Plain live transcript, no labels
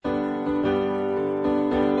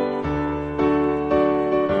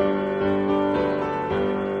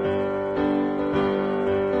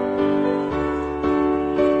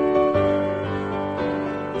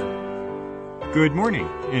Good morning,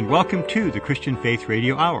 and welcome to the Christian Faith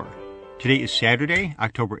Radio Hour. Today is Saturday,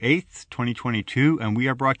 October 8th, 2022, and we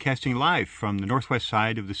are broadcasting live from the northwest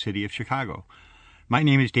side of the city of Chicago. My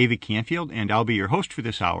name is David Canfield, and I'll be your host for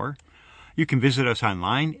this hour. You can visit us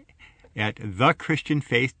online at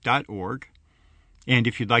thechristianfaith.org. And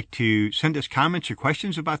if you'd like to send us comments or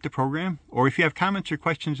questions about the program, or if you have comments or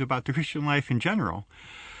questions about the Christian life in general,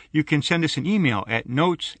 you can send us an email at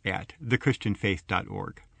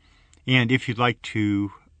notes@thechristianfaith.org. And if you'd like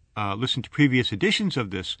to listen to previous editions of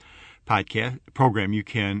this podcast program, you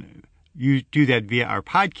do that via our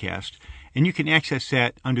podcast, and you can access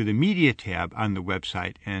that under the media tab on the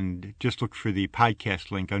website, and just look for the podcast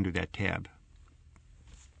link under that tab.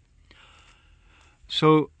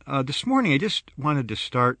 So this morning I just wanted to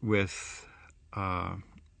start with a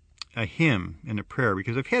hymn and a prayer,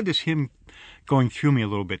 because I've had this hymn going through me a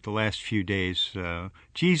little bit the last few days.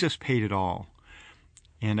 Jesus Paid It All.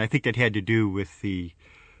 And I think that had to do with the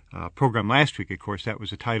program last week. Of course, that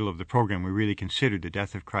was the title of the program. We really considered the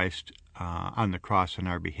death of Christ on the cross on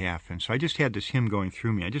our behalf. And so I just had this hymn going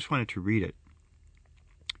through me. I just wanted to read it.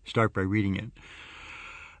 Start by reading it.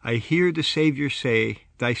 I hear the Savior say,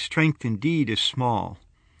 "Thy strength indeed is small.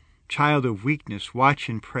 Child of weakness, watch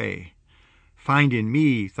and pray. Find in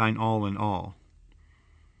me thine all in all.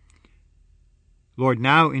 Lord,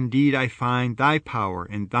 now indeed I find thy power,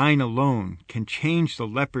 and thine alone can change the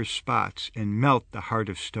leper's spots and melt the heart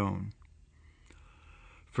of stone.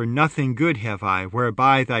 For nothing good have I,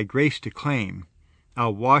 whereby thy grace to claim.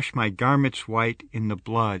 I'll wash my garments white in the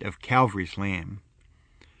blood of Calvary's Lamb.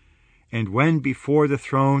 And when before the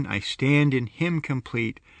throne I stand in him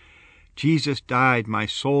complete, Jesus died my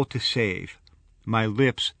soul to save, my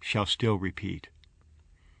lips shall still repeat."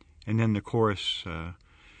 And then the chorus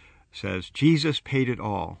says, "Jesus paid it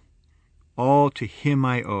all to him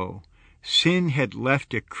I owe. Sin had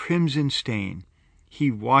left a crimson stain, he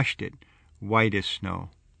washed it white as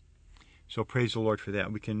snow." So praise the Lord for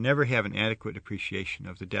that. We can never have an adequate appreciation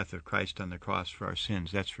of the death of Christ on the cross for our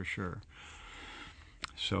sins, that's for sure.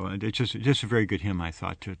 So it's just a very good hymn, I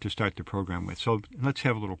thought, to start the program with. So let's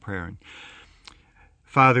have a little prayer.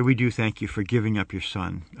 Father, we do thank you for giving up your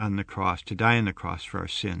Son on the cross, to die on the cross for our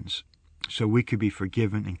sins, so we could be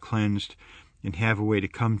forgiven and cleansed and have a way to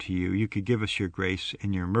come to you. You could give us your grace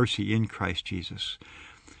and your mercy in Christ Jesus.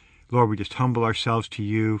 Lord, we just humble ourselves to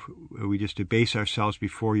you. We just debase ourselves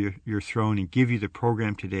before your throne and give you the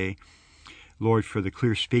program today. Lord, for the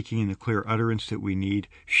clear speaking and the clear utterance that we need.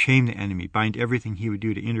 Shame the enemy. Bind everything he would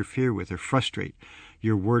do to interfere with or frustrate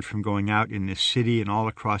your word from going out in this city and all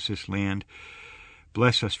across this land.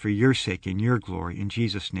 Bless us for your sake and your glory. In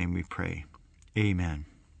Jesus' name we pray. Amen.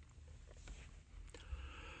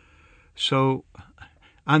 So,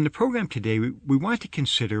 on the program today, we want to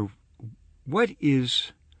consider what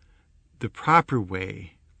is the proper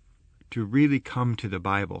way to really come to the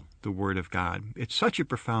Bible, the Word of God. It's such a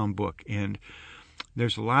profound book, and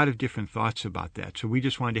there's a lot of different thoughts about that. So we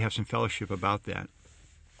just wanted to have some fellowship about that.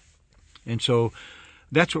 And so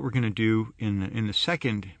that's what we're going to do in the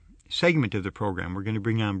second segment of the program. We're going to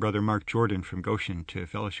bring on Brother Mark Jordan from Goshen to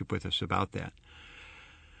fellowship with us about that.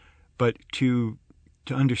 But to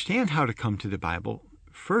understand how to come to the Bible,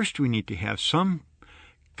 first we need to have some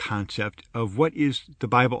concept of what is the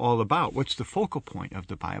Bible all about. What's the focal point of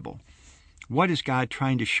the Bible? What is God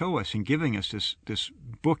trying to show us in giving us this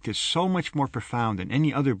book that's so much more profound than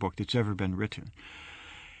any other book that's ever been written?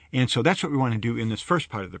 And so that's what we want to do in this first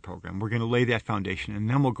part of the program. We're going to lay that foundation, and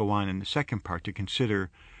then we'll go on in the second part to consider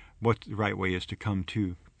what the right way is to come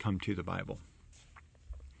to the Bible.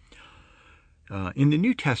 In the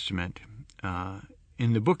New Testament,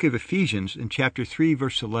 in the book of Ephesians, in chapter 3,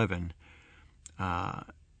 verse 11,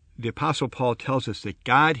 the Apostle Paul tells us that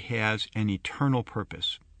God has an eternal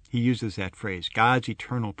purpose. He uses that phrase, God's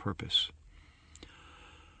eternal purpose.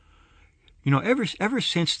 You know, ever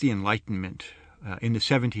since the Enlightenment in the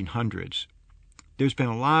 1700s, there's been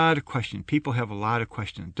a lot of questions. People have a lot of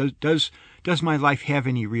questions. Does my life have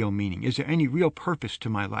any real meaning? Is there any real purpose to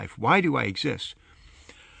my life? Why do I exist?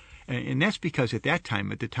 And that's because at that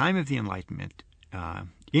time, at the time of the Enlightenment,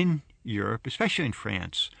 in Europe, especially in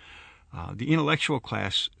France, the intellectual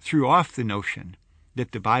class threw off the notion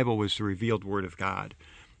that the Bible was the revealed Word of God.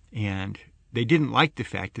 And they didn't like the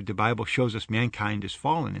fact that the Bible shows us mankind is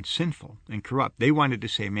fallen and sinful and corrupt. They wanted to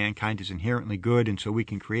say mankind is inherently good, and so we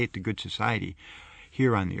can create the good society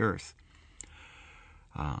here on the earth.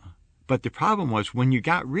 But the problem was, when you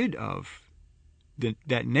got rid of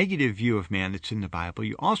that negative view of man that's in the Bible,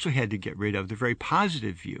 you also had to get rid of the very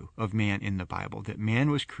positive view of man in the Bible, that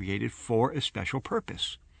man was created for a special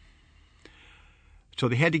purpose. So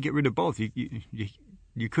they had to get rid of both.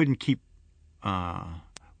 You couldn't keep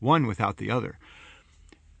one without the other.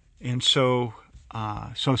 And so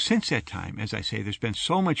since that time, as I say, there's been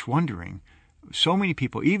so much wondering. So many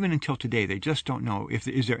people, even until today, they just don't know,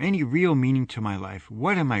 is there any real meaning to my life?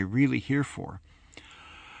 What am I really here for?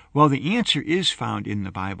 Well, the answer is found in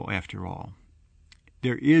the Bible, after all.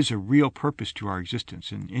 There is a real purpose to our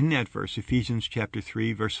existence. And in that verse, Ephesians chapter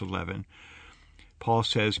 3, verse 11, Paul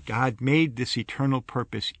says, God made this eternal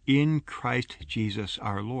purpose in Christ Jesus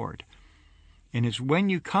our Lord. And it's when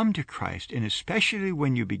you come to Christ, and especially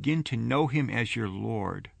when you begin to know him as your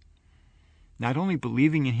Lord, not only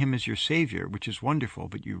believing in him as your Savior, which is wonderful,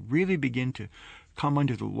 but you really begin to come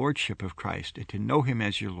under the lordship of Christ and to know him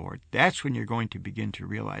as your Lord. That's when you're going to begin to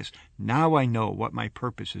realize, now I know what my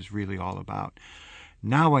purpose is really all about.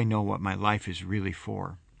 Now I know what my life is really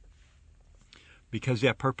for. Because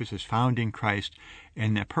that purpose is found in Christ,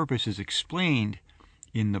 and that purpose is explained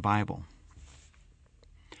in the Bible.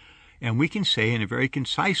 And we can say in a very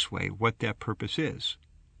concise way what that purpose is.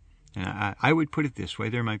 And I would put it this way.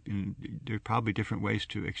 There are probably different ways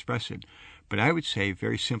to express it, but I would say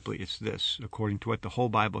very simply it's this, according to what the whole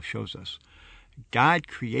Bible shows us. God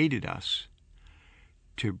created us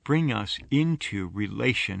to bring us into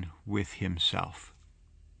relation with himself.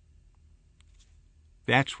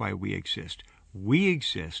 That's why we exist. We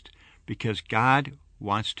exist because God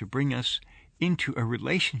wants to bring us into a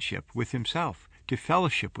relationship with himself, to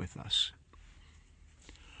fellowship with us.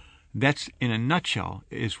 That's, in a nutshell,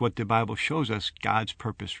 is what the Bible shows us God's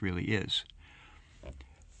purpose really is.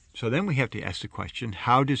 So then we have to ask the question,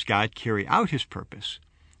 how does God carry out his purpose?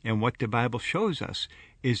 And what the Bible shows us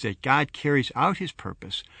is that God carries out his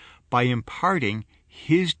purpose by imparting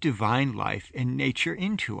his divine life and nature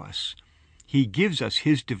into us. He gives us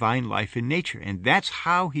his divine life and nature, and that's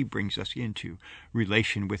how he brings us into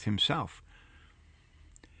relation with himself.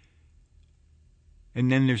 And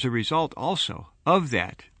then there's a result also of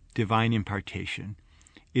that divine impartation,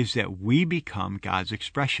 is that we become God's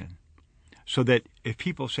expression. So that if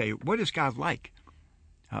people say, what is God like?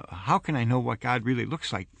 How can I know what God really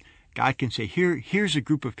looks like? God can say, here's a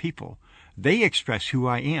group of people. They express who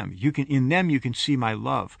I am. In them you can see my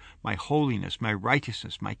love, my holiness, my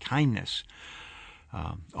righteousness, my kindness.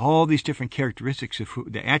 All these different characteristics of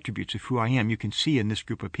the attributes of who I am, you can see in this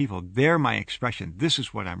group of people. They're my expression. This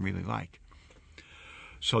is what I'm really like.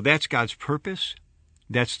 So that's God's purpose.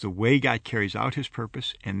 That's the way God carries out his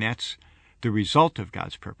purpose, and that's the result of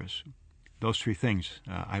God's purpose. Those three things,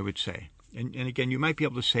 I would say. And again, you might be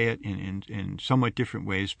able to say it in somewhat different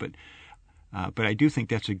ways, but I do think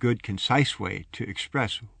that's a good, concise way to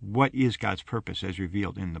express what is God's purpose as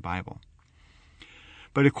revealed in the Bible.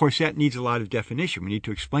 But of course, that needs a lot of definition. We need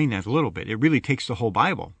to explain that a little bit. It really takes the whole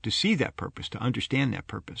Bible to see that purpose, to understand that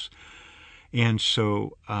purpose. And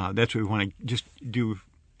so that's what we want to just do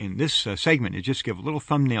in this segment, is just give a little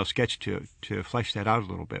thumbnail sketch to flesh that out a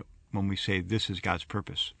little bit when we say this is God's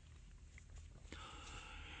purpose.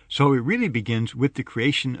 So it really begins with the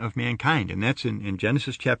creation of mankind, and that's in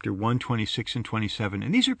Genesis chapter 1, 26 and 27.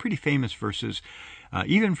 And these are pretty famous verses,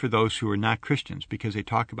 even for those who are not Christians, because they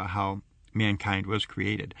talk about how mankind was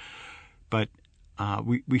created. But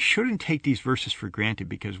we shouldn't take these verses for granted,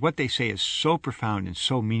 because what they say is so profound and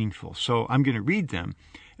so meaningful. So I'm going to read them,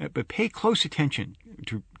 but pay close attention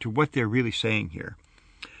to what they're really saying here.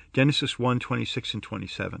 Genesis 1, 26 and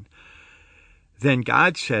 27. Then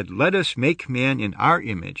God said, let us make man in our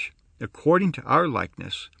image, according to our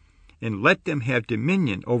likeness, and let them have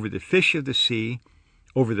dominion over the fish of the sea,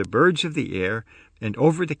 over the birds of the air, and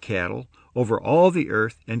over the cattle, over all the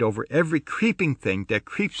earth, and over every creeping thing that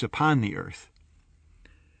creeps upon the earth.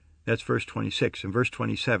 That's verse 26. And verse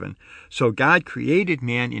 27, so God created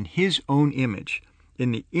man in his own image.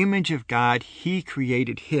 In the image of God he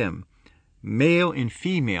created him. Male and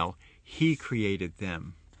female he created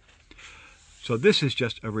them. So this is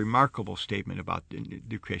just a remarkable statement about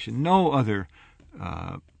the creation. No other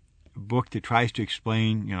book that tries to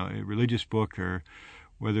explain, a religious book, or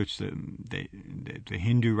whether it's the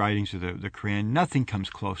Hindu writings or the Quran, nothing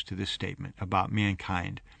comes close to this statement about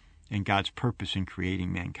mankind and God's purpose in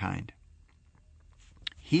creating mankind.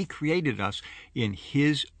 He created us in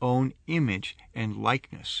his own image and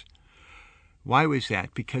likeness. Why was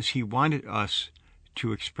that? Because he wanted us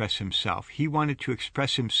to express himself. He wanted to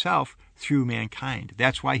express himself through mankind.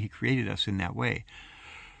 That's why he created us in that way.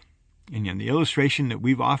 And the illustration that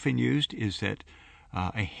we've often used is that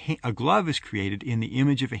a glove is created in the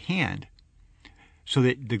image of a hand, so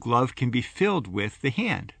that the glove can be filled with the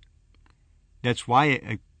hand. That's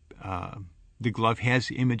why the glove has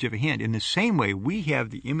the image of a hand. In the same way, we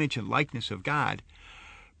have the image and likeness of God,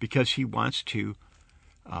 because he wants to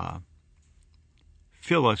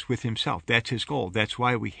fill us with himself. That's his goal. That's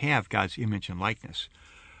why we have God's image and likeness.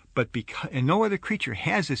 And no other creature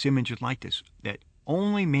has this image and likeness. That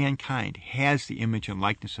only mankind has the image and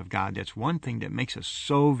likeness of God. That's one thing that makes us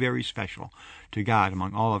so very special to God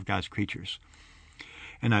among all of God's creatures.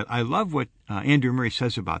 And I love what Andrew Murray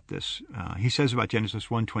says about this. He says about Genesis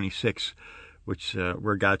 1:26,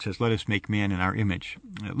 where God says, "Let us make man in our image."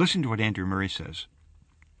 Listen to what Andrew Murray says.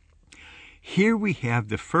 "Here we have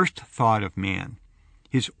the first thought of man,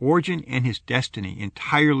 his origin and his destiny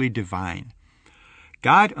entirely divine.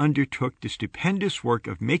 God undertook the stupendous work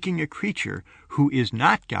of making a creature who is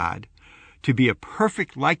not God to be a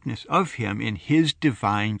perfect likeness of him in his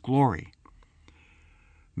divine glory.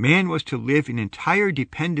 Man was to live in entire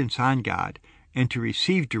dependence on God and to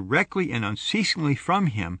receive directly and unceasingly from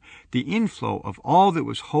him the inflow of all that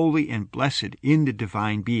was holy and blessed in the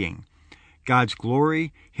divine being. God's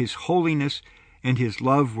glory, his holiness, and his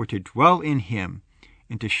love were to dwell in him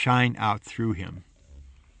and to shine out through him."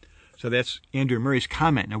 So that's Andrew Murray's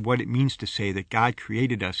comment on what it means to say that God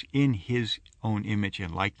created us in his own image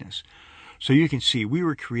and likeness. So you can see we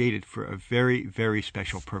were created for a very, very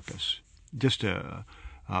special purpose. Just a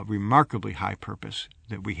remarkably high purpose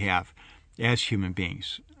that we have as human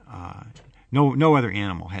beings. No other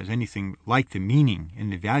animal has anything like the meaning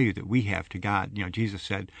and the value that we have to God. Jesus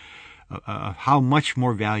said, how much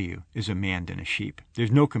more value is a man than a sheep. There's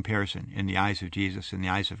no comparison in the eyes of Jesus, in the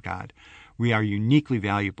eyes of God. We are uniquely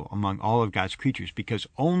valuable among all of God's creatures because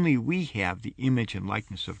only we have the image and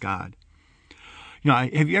likeness of God.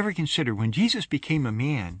 Have you ever considered when Jesus became a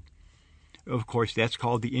man? Of course, that's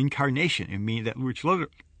called the incarnation, which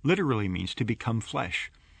literally means to become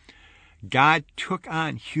flesh. God took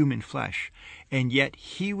on human flesh, and yet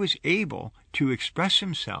he was able to express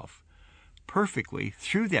himself perfectly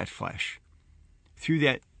through that flesh, through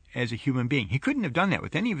that as a human being. He couldn't have done that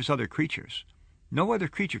with any of his other creatures. No other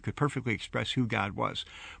creature could perfectly express who God was.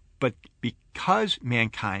 But because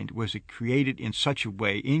mankind was created in such a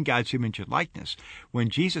way in God's image and likeness, when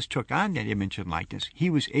Jesus took on that image and likeness,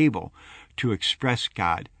 he was able to express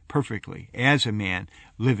God perfectly as a man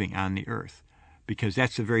living on the earth, because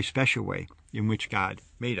that's a very special way in which God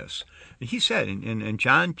made us. And he said in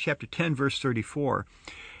John chapter 10, verse 34,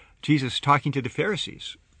 Jesus talking to the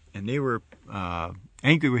Pharisees, and they were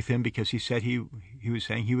angry with him because he said he was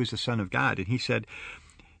saying he was the Son of God. And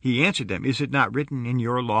he answered them, "Is it not written in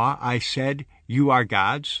your law, I said, you are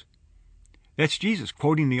gods?" That's Jesus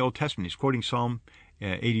quoting the Old Testament. He's quoting Psalm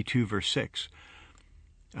 82, verse 6.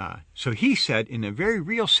 So he said, in a very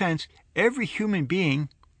real sense, every human being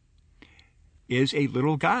is a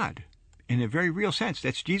little God. In a very real sense,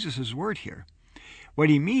 that's Jesus' word here. What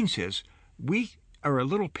he means is we are a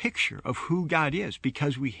little picture of who God is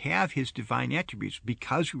because we have his divine attributes,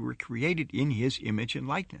 because we were created in his image and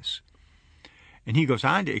likeness. And he goes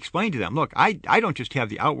on to explain to them, look, I don't just have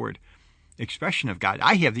the outward expression of God.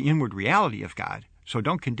 I have the inward reality of God. So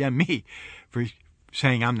don't condemn me for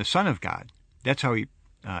saying I'm the Son of God. That's how he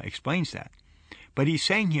explains that. But he's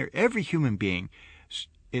saying here every human being,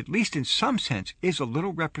 at least in some sense, is a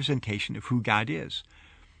little representation of who God is.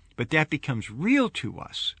 But that becomes real to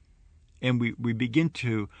us, and we begin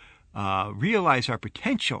to realize our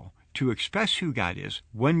potential to express who God is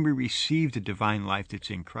when we receive the divine life that's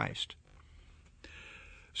in Christ.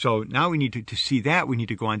 So now we need to see that. We need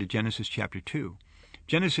to go on to Genesis chapter 2.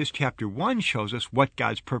 Genesis chapter 1 shows us what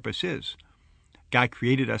God's purpose is. God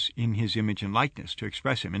created us in his image and likeness to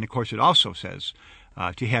express him. And of course it also says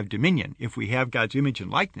to have dominion. If we have God's image and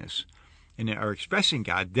likeness and are expressing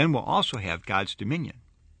God, then we'll also have God's dominion.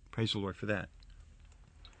 Praise the Lord for that.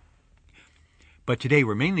 But today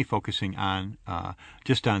we're mainly focusing on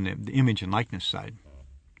just on the image and likeness side.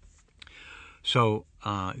 So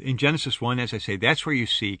in Genesis 1, as I say, that's where you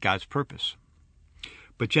see God's purpose.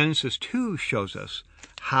 But Genesis 2 shows us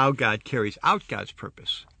how God carries out God's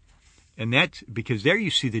purpose. And that's because there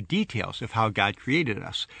you see the details of how God created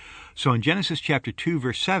us. So in Genesis chapter 2,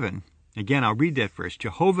 verse 7, again, I'll read that verse.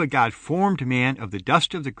 Jehovah God formed man of the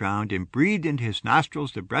dust of the ground and breathed into his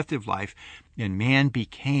nostrils the breath of life, and man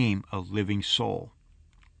became a living soul.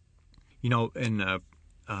 In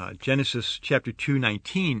Genesis chapter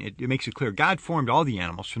 2:19, it makes it clear God formed all the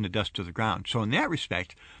animals from the dust of the ground. So in that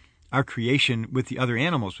respect, our creation with the other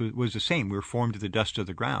animals was the same. We were formed of the dust of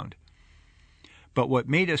the ground. But what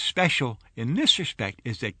made us special in this respect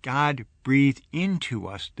is that God breathed into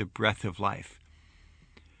us the breath of life.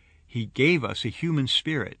 He gave us a human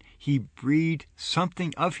spirit. He breathed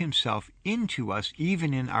something of himself into us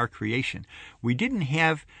even in our creation. We didn't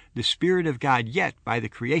have the Spirit of God yet by the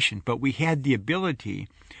creation, but we had the ability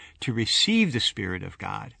to receive the Spirit of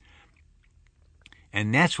God.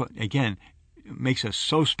 And that's what, again, makes us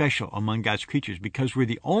so special among God's creatures, because we're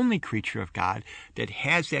the only creature of God that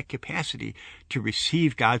has that capacity to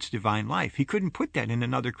receive God's divine life. He couldn't put that in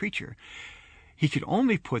another creature. He could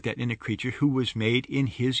only put that in a creature who was made in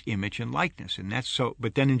his image and likeness. And that's so.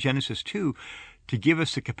 But then in Genesis 2, to give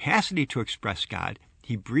us the capacity to express God,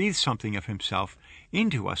 he breathed something of himself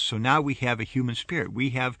into us. So now we have a human spirit. We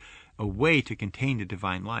have a way to contain the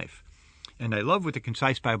divine life. And I love what the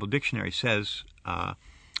Concise Bible Dictionary says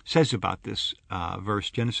about this verse,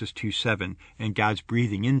 Genesis 2:7, and God's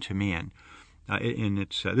breathing into man.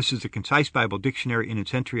 This is the Concise Bible Dictionary in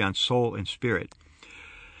its entry on soul and spirit.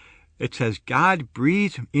 It says, God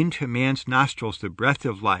breathed into man's nostrils the breath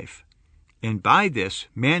of life, and by this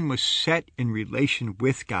man was set in relation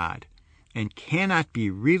with God, and cannot be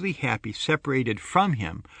really happy separated from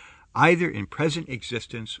him, either in present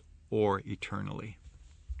existence or eternally.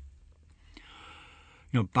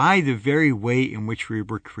 By the very way in which we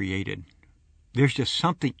were created, there's just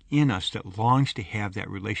something in us that longs to have that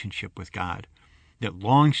relationship with God, that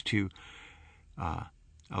longs to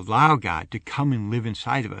allow God to come and live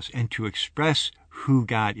inside of us and to express who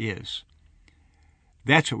God is.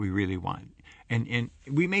 That's what we really want. And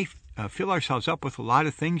we may fill ourselves up with a lot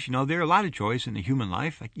of things. There are a lot of joys in the human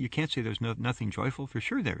life. You can't say there's nothing joyful. For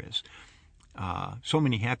sure there is. So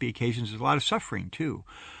many happy occasions. There's a lot of suffering too.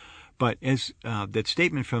 But as that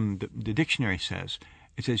statement from the dictionary says,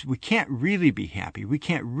 it says we can't really be happy. We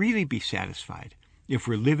can't really be satisfied if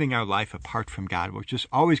we're living our life apart from God. We're just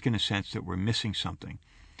always going to sense that we're missing something.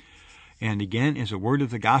 And again, as a word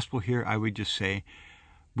of the gospel here, I would just say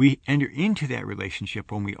we enter into that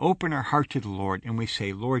relationship when we open our heart to the Lord and we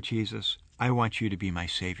say, Lord Jesus, I want you to be my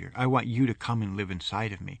Savior. I want you to come and live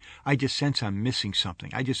inside of me. I just sense I'm missing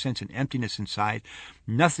something. I just sense an emptiness inside.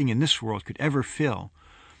 Nothing in this world could ever fill.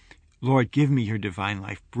 Lord, give me your divine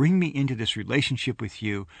life. Bring me into this relationship with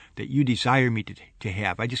you that you desire me to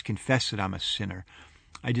have. I just confess that I'm a sinner.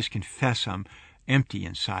 I just confess I'm empty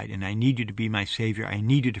inside, and I need you to be my Savior. I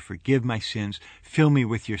need you to forgive my sins. Fill me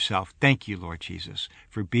with yourself. Thank you, Lord Jesus,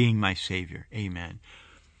 for being my Savior. Amen.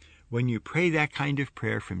 When you pray that kind of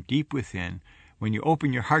prayer from deep within, when you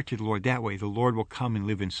open your heart to the Lord that way, the Lord will come and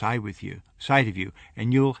live inside of you,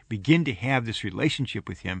 and you'll begin to have this relationship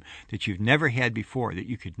with him that you've never had before, that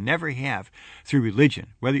you could never have through religion,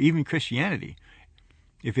 whether even Christianity.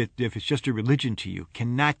 If it's just a religion to you,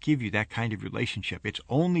 cannot give you that kind of relationship. It's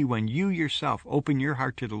only when you yourself open your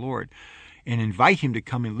heart to the Lord and invite him to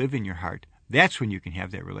come and live in your heart, that's when you can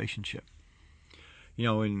have that relationship.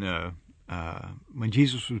 When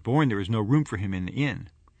Jesus was born, there was no room for him in the inn,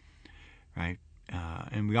 right?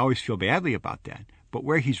 And we always feel badly about that. But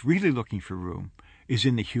where he's really looking for room is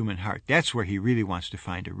in the human heart. That's where he really wants to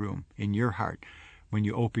find a room, in your heart, when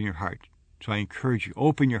you open your heart. So I encourage you,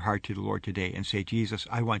 open your heart to the Lord today and say, Jesus,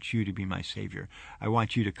 I want you to be my Savior. I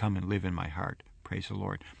want you to come and live in my heart. Praise the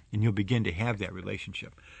Lord. And you'll begin to have that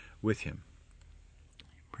relationship with him.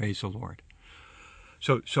 Praise the Lord.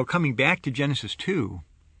 So coming back to Genesis 2,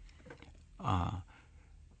 the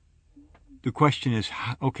question is,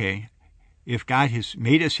 okay, if God has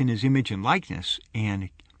made us in his image and likeness and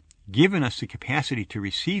given us the capacity to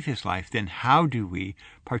receive his life, then how do we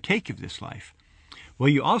partake of this life? Well,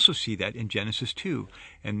 you also see that in Genesis 2,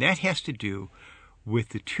 and that has to do with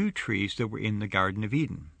the two trees that were in the Garden of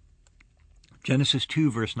Eden. Genesis 2,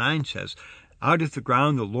 verse 9 says, Out of the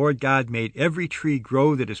ground the Lord God made every tree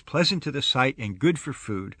grow that is pleasant to the sight and good for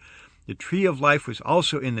food. The tree of life was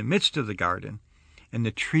also in the midst of the garden, and the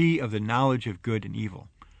tree of the knowledge of good and evil.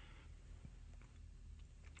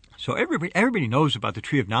 So everybody knows about the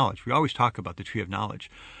tree of knowledge. We always talk about the tree of knowledge.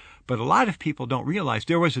 But a lot of people don't realize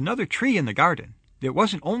there was another tree in the garden. It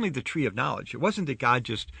wasn't only the tree of knowledge. It wasn't that God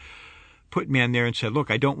just put man there and said,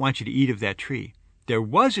 look, I don't want you to eat of that tree. There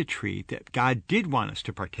was a tree that God did want us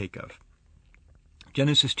to partake of.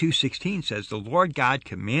 Genesis 2:16 says, The Lord God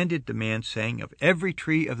commanded the man, saying, Of every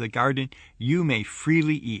tree of the garden you may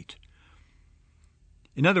freely eat.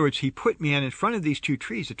 In other words, he put man in front of these two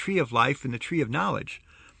trees, the tree of life and the tree of knowledge.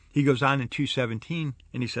 He goes on in 2:17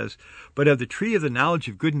 and he says, But of the tree of the knowledge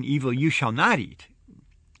of good and evil you shall not eat.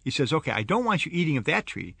 He says, okay, I don't want you eating of that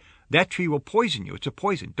tree. That tree will poison you. It's a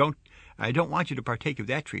poison. I don't want you to partake of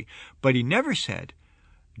that tree. But he never said,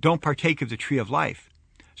 don't partake of the tree of life.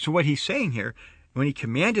 So what he's saying here, when he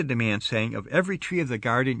commanded the man, saying, Of every tree of the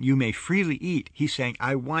garden you may freely eat, he's saying,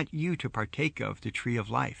 I want you to partake of the tree of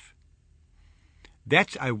life.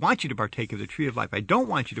 I want you to partake of the tree of life. I don't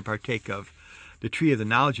want you to partake of the tree of the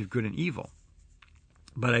knowledge of good and evil.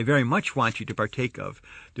 But I very much want you to partake of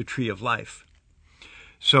the tree of life.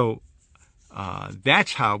 So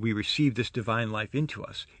that's how we receive this divine life into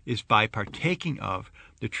us, is by partaking of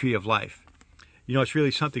the tree of life. You know, it's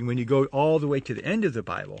really something when you go all the way to the end of the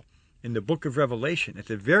Bible, in the book of Revelation, at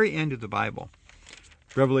the very end of the Bible,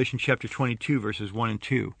 Revelation chapter 22, verses 1 and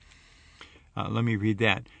 2. Let me read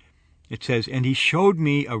that. It says, "And he showed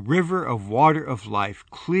me a river of water of life,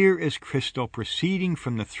 clear as crystal, proceeding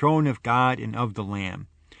from the throne of God and of the Lamb.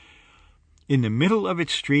 In the middle of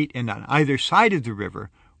its street and on either side of the river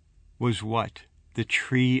was" what? The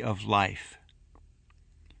tree of life.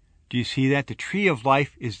 Do you see that? The tree of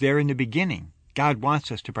life is there in the beginning. God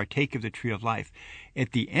wants us to partake of the tree of life.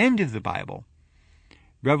 At the end of the Bible,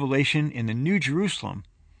 Revelation in the New Jerusalem,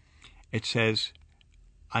 it says,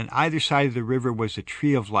 "On either side of the river was the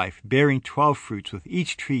tree of life, bearing 12 fruits, with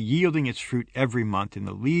each tree yielding its fruit every month, and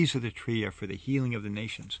the leaves of the tree are for the healing of the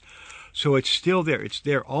nations." So it's still there. It's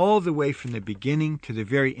there all the way from the beginning to the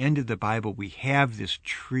very end of the Bible. We have this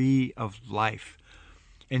tree of life,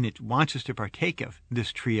 and it wants us to partake of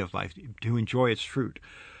this tree of life, to enjoy its fruit.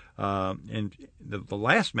 And the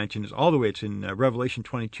last mention is all the way, it's in Revelation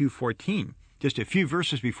 22:14, just a few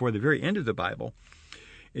verses before the very end of the Bible.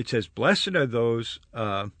 It says, "Blessed are those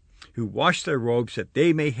who wash their robes, that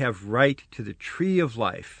they may have right to the tree of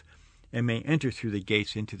life and may enter through the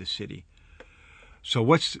gates into the city." So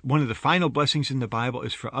what's one of the final blessings in the Bible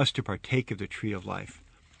is for us to partake of the tree of life.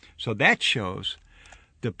 So that shows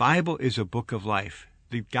the Bible is a book of life.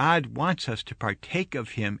 God wants us to partake of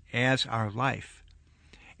him as our life.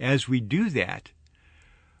 As we do that,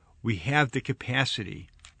 we have the capacity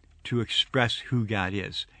to express who God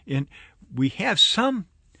is. And we have some,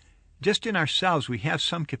 just in ourselves, we have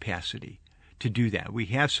some capacity to do that. We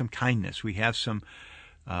have some kindness. We have some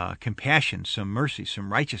compassion, some mercy,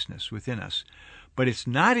 some righteousness within us. But it's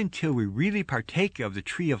not until we really partake of the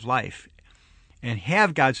tree of life and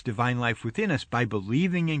have God's divine life within us by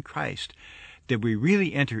believing in Christ that we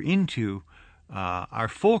really enter into our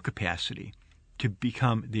full capacity to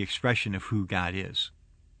become the expression of who God is.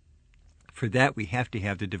 For that, we have to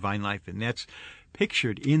have the divine life, and that's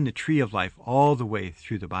pictured in the tree of life all the way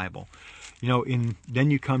through the Bible. You know, then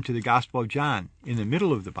you come to the Gospel of John, in the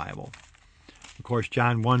middle of the Bible. Of course,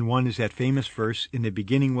 John 1:1 is that famous verse, "In the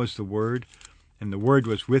beginning was the Word, and the Word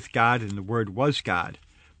was with God, and the Word was God."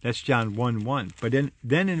 That's John 1:1. But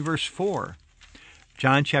then in verse 4,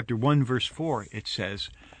 John chapter 1, verse 4, it says,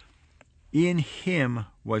 "In him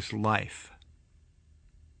was life."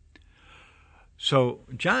 So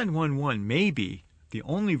John 1:1 may be the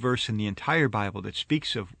only verse in the entire Bible that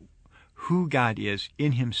speaks of who God is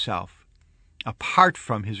in himself, apart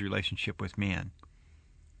from his relationship with man.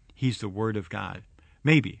 He's the Word of God.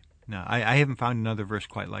 Maybe. No, I haven't found another verse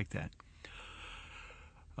quite like that.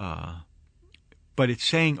 But it's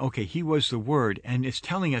saying, okay, he was the Word, and it's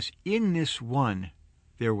telling us in this one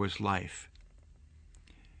there was life.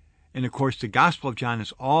 And of course, the Gospel of John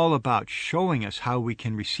is all about showing us how we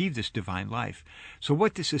can receive this divine life. So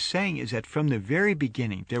what this is saying is that from the very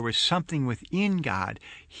beginning, there was something within God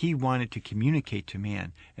he wanted to communicate to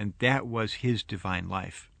man, and that was his divine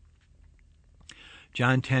life.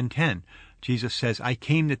 John 10:10, Jesus says, "I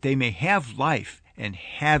came that they may have life and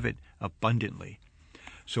have it abundantly."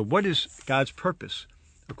 So what is God's purpose,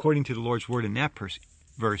 according to the Lord's word in that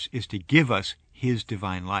verse, is to give us his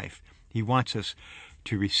divine life. He wants us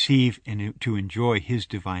to receive and to enjoy his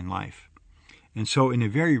divine life. And so in a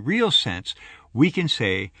very real sense, we can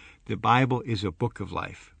say the Bible is a book of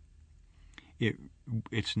life.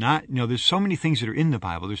 It's not, there's so many things that are in the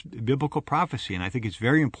Bible. There's biblical prophecy, and I think it's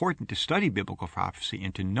very important to study biblical prophecy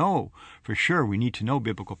and to know, for sure, we need to know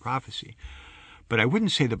biblical prophecy. But I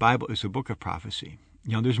wouldn't say the Bible is a book of prophecy.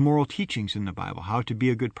 There's moral teachings in the Bible, how to be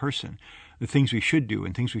a good person, the things we should do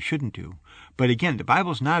and things we shouldn't do. But again, the Bible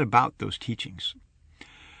is not about those teachings.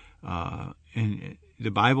 And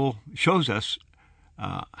the Bible shows us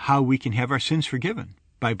how we can have our sins forgiven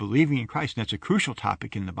by believing in Christ. And that's a crucial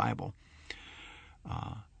topic in the Bible.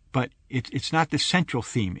 But it's not the central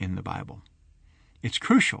theme in the Bible. It's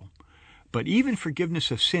crucial. But even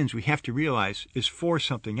forgiveness of sins, we have to realize, is for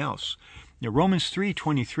something else. Romans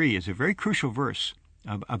 3:23 is a very crucial verse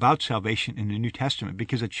about salvation in the New Testament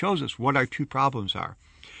because it shows us what our two problems are.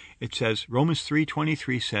 It says, Romans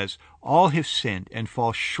 3:23 says, "All have sinned and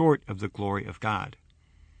fall short of the glory of God."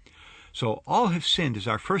 So all have sinned is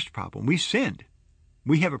our first problem. We sinned.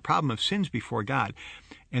 We have a problem of sins before God.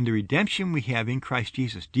 And the redemption we have in Christ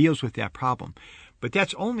Jesus deals with that problem. But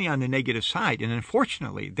that's only on the negative side. And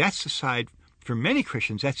unfortunately, that's the side, for many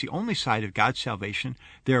Christians, that's the only side of God's salvation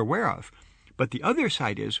they're aware of. But the other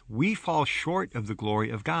side is we fall short of the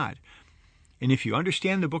glory of God. And if you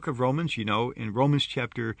understand the book of Romans, in Romans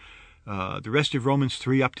chapter, the rest of Romans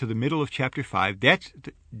 3 up to the middle of chapter 5,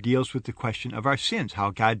 that deals with the question of our sins,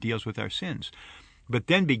 how God deals with our sins. But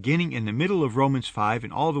then beginning in the middle of Romans 5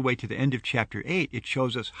 and all the way to the end of chapter 8, it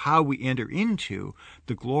shows us how we enter into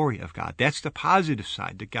the glory of God. That's the positive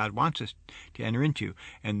side that God wants us to enter into.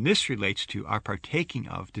 And this relates to our partaking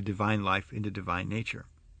of the divine life in the divine nature.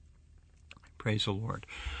 Praise the Lord.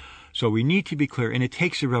 So we need to be clear, and it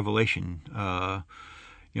takes a revelation.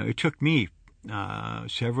 It took me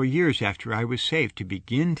several years after I was saved to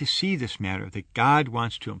begin to see this matter, that God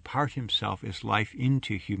wants to impart himself as life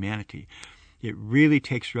into humanity. It really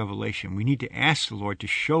takes revelation. We need to ask the Lord to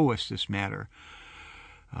show us this matter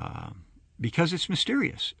because it's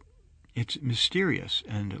mysterious. It's mysterious,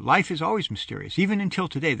 and life is always mysterious. Even until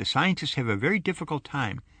today, the scientists have a very difficult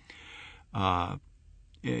time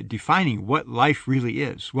defining what life really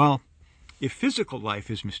is. Well, if physical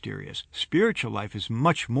life is mysterious, spiritual life is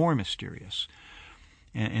much more mysterious.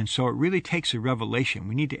 And so it really takes a revelation.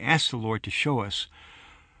 We need to ask the Lord to show us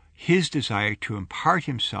his desire to impart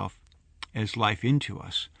himself as life into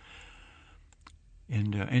us.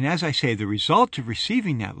 And as I say, the result of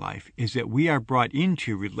receiving that life is that we are brought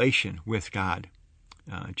into relation with God.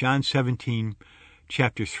 John 17,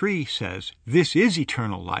 chapter 3 says, "This is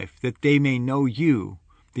eternal life, that they may know you,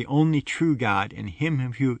 the only true God, and him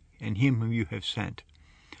whom you have sent."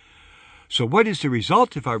 So what is the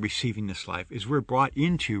result of our receiving this life is we're brought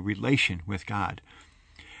into relation with God.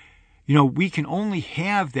 We can only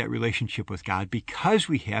have that relationship with God because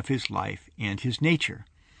we have his life and his nature.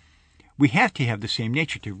 We have to have the same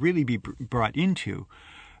nature to really be brought into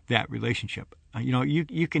that relationship.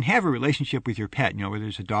 You can have a relationship with your pet, whether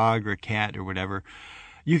it's a dog or a cat or whatever.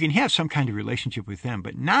 You can have some kind of relationship with them,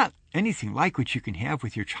 but not anything like what you can have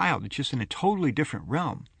with your child. It's just in a totally different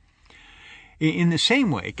realm. In the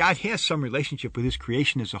same way, God has some relationship with his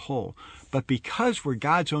creation as a whole, but because we're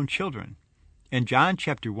God's own children, and John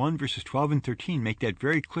chapter 1, verses 12 and 13 make that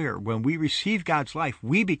very clear. When we receive God's life,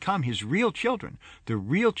 we become his real children, the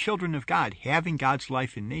real children of God, having God's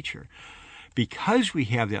life in nature. Because we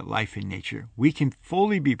have that life in nature, we can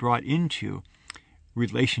fully be brought into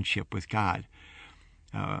relationship with God.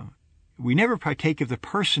 We never partake of the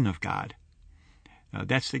person of God.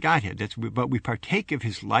 That's the Godhead. But we partake of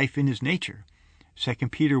his life in his nature. 2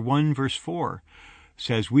 Peter 1, verse 4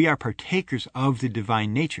 says we are partakers of the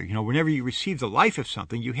divine nature. Whenever you receive the life of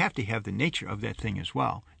something, you have to have the nature of that thing as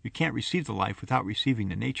well. You can't receive the life without receiving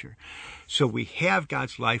the nature. So we have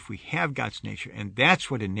God's life, we have God's nature, and that's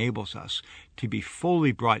what enables us to be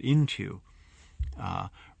fully brought into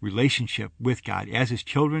relationship with God as his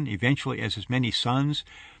children, eventually as his many sons,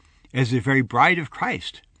 as the very bride of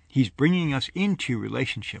Christ. He's bringing us into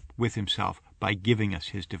relationship with himself by giving us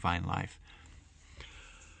his divine life.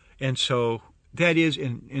 And so that is,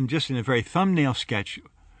 just in a very thumbnail sketch,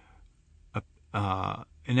 an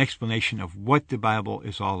explanation of what the Bible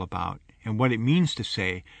is all about and what it means to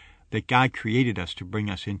say that God created us to bring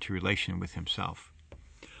us into relation with himself.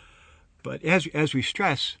 But as we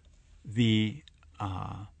stress, the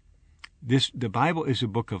Bible is a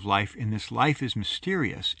book of life, and this life is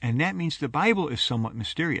mysterious, and that means the Bible is somewhat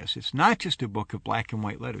mysterious. It's not just a book of black and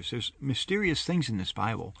white letters. There's mysterious things in this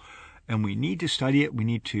Bible, and we need to study it. We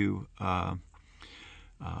need to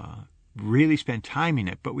really spend time in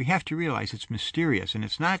it, but we have to realize it's mysterious, and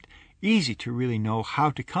it's not easy to really know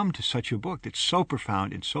how to come to such a book that's so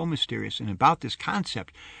profound and so mysterious and about this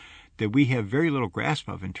concept that we have very little grasp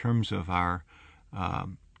of in terms of our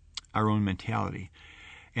own mentality.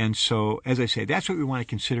 And so, as I say, that's what we want to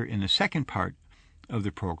consider in the second part of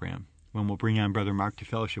the program, when we'll bring on Brother Mark to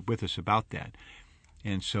fellowship with us about that.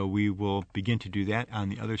 And so we will begin to do that on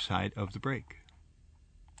the other side of the break.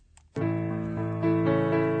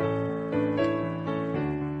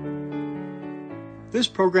 This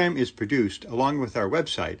program is produced along with our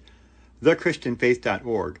website,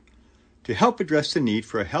 thechristianfaith.org, to help address the need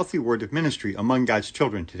for a healthy word of ministry among God's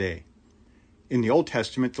children today. In the Old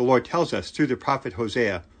Testament, the Lord tells us through the prophet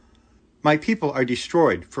Hosea, "My people are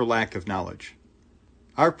destroyed for lack of knowledge."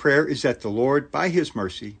 Our prayer is that the Lord, by his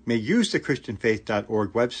mercy, may use the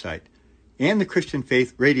ChristianFaith.org website and the Christian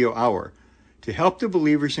Faith Radio Hour to help the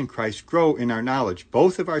believers in Christ grow in our knowledge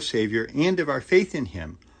both of our Savior and of our faith in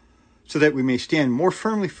him, so that we may stand more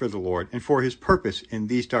firmly for the Lord and for his purpose in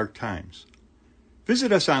these dark times.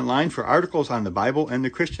 Visit us online for articles on the Bible and the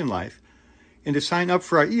Christian life, and to sign up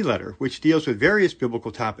for our e-letter, which deals with various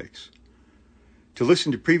biblical topics. To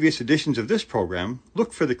listen to previous editions of this program,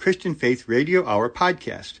 look for the Christian Faith Radio Hour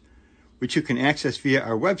podcast, which you can access via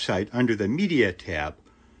our website under the Media tab,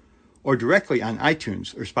 or directly on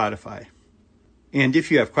iTunes or Spotify. And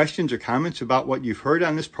if you have questions or comments about what you've heard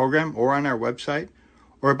on this program or on our website,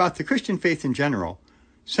 or about the Christian faith in general,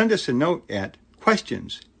 send us a note at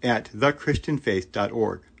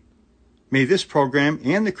questions@thechristianfaith.org. May this program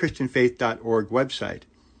and the ChristianFaith.org website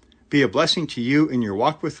be a blessing to you in your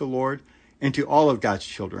walk with the Lord and to all of God's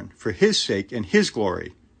children, for His sake and His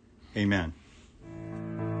glory. Amen.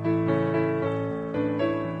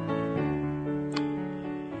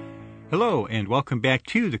 Hello, and welcome back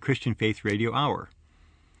to the Christian Faith Radio Hour.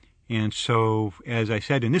 And so, as I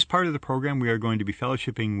said, in this part of the program, we are going to be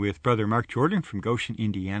fellowshipping with Brother Mark Jordan from Goshen,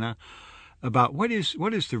 Indiana, about what is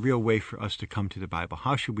the real way for us to come to the Bible.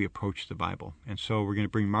 How should we approach the Bible? And so we're going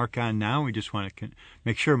to bring Mark on now. We just want to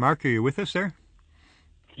make sure, Mark, are you with us there?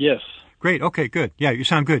 Yes. Great. Okay, good. Yeah, you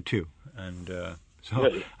sound good, too. And so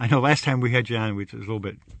good. I know last time we had you on, it was a little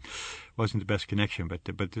bit, wasn't the best connection, but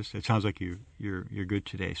this, it sounds like you're good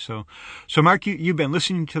today. So Mark, you've been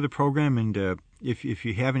listening to the program, and if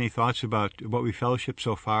you have any thoughts about what we fellowshiped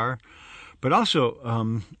so far, but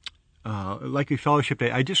also like we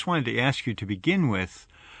fellowshiped, I just wanted to ask you to begin with.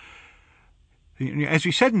 As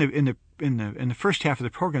we said in the first half of the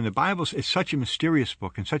program, the Bible is such a mysterious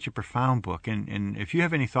book and such a profound book. And if you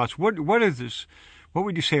have any thoughts, what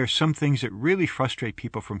would you say are some things that really frustrate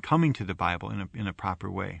people from coming to the Bible in a proper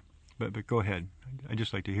way? But go ahead. I'd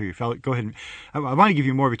just like to hear you. Go ahead. I want to give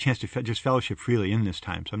you more of a chance to just fellowship freely in this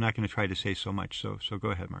time, so I'm not going to try to say so much. So go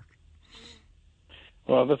ahead, Mark.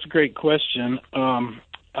 Well, that's a great question.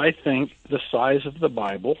 I think the size of the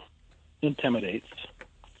Bible intimidates.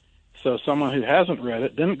 So someone who hasn't read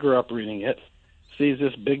it, didn't grow up reading it, sees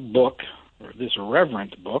this big book, or this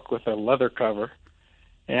reverent book with a leather cover,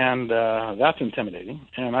 and that's intimidating.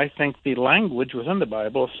 And I think the language within the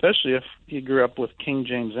Bible, especially if you grew up with King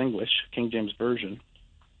James English, King James Version,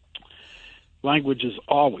 language is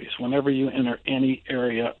always, whenever you enter any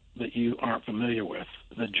area that you aren't familiar with,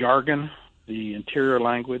 the jargon, the interior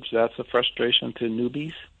language, that's a frustration to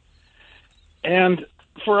newbies. And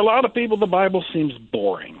for a lot of people, the Bible seems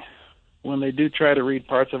boring. When they do try to read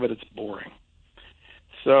parts of it, it's boring.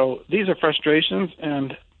 So these are frustrations,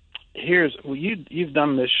 and you've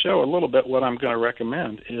done this show a little bit. What I'm going to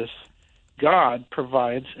recommend is God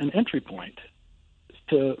provides an entry point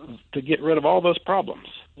to get rid of all those problems.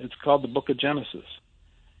 It's called the Book of Genesis.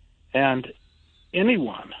 And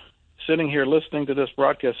anyone sitting here listening to this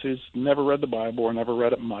broadcast who's never read the Bible or never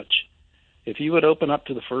read it much, if you would open up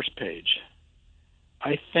to the first page,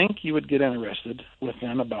 I think you would get interested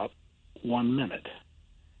within about 1 minute.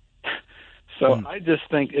 So I just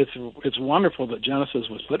think it's wonderful that Genesis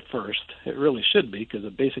was put first. It really should be, because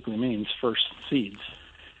it basically means first seeds.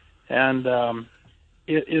 And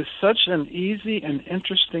it is such an easy and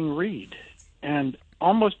interesting read. And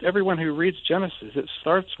almost everyone who reads Genesis, it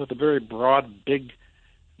starts with a very broad, big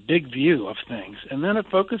view of things. And then it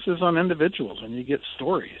focuses on individuals, and you get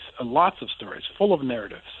stories, lots of stories, full of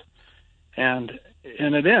narratives. And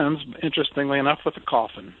it ends, interestingly enough, with a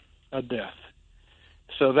coffin, a death.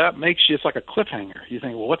 So that makes you, it's like a cliffhanger. You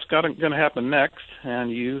think, well, what's going to happen next?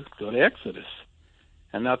 And you go to Exodus.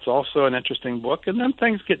 And that's also an interesting book. And then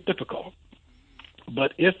things get difficult.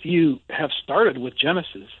 But if you have started with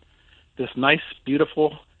Genesis, this nice,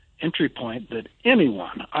 beautiful entry point that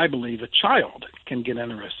anyone, I believe a child, can get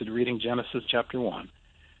interested in reading Genesis chapter 1,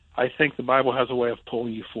 I think the Bible has a way of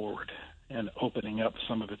pulling you forward and opening up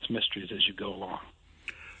some of its mysteries as you go along.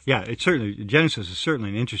 Yeah, it's certainly, Genesis is certainly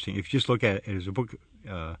an interesting. If you just look at it as a book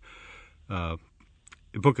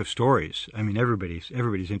of stories, I mean, everybody's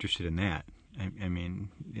interested in that. I mean,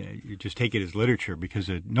 you just take it as literature, because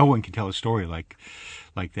no one can tell a story like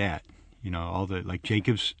that. You know, all the, like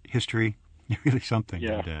Jacob's history, really something.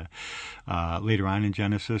 Yeah. And, later on in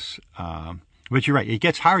Genesis, but you're right, it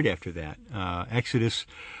gets hard after that. Exodus,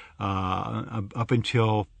 up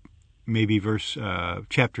until maybe verse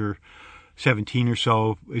chapter 17 or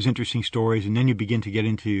so is interesting stories, and then you begin to get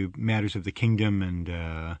into matters of the kingdom and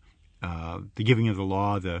the giving of the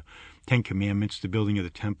law, the Ten Commandments, the building of the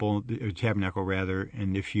temple, the tabernacle rather.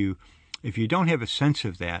 And if you don't have a sense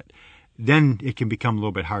of that, then it can become a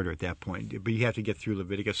little bit harder at that point. But you have to get through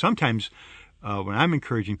Leviticus. Sometimes when I'm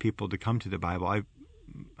encouraging people to come to the Bible,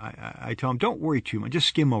 I tell them, don't worry too much. Just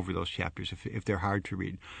skim over those chapters if they're hard to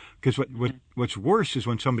read. Because what's worse is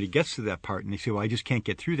when somebody gets to that part and they say, well, I just can't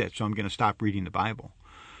get through that, so I'm going to stop reading the Bible.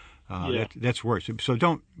 That's worse.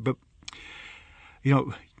 So but, you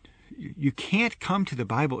know, you can't come to the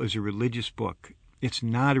Bible as a religious book. It's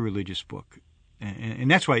not a religious book. And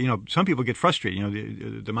that's why, you know, some people get frustrated. You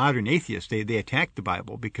know, the modern atheists, they attack the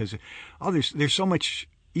Bible because, there's so much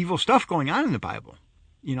evil stuff going on in the Bible.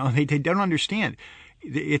 You know, they don't understand.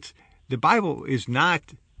 The Bible is not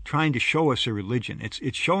trying to show us a religion.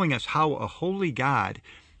 It's showing us how a holy God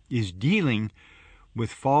is dealing with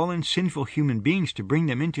fallen, sinful human beings to bring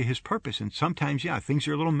them into his purpose. And sometimes, things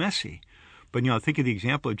are a little messy. But think of the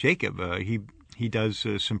example of Jacob. He does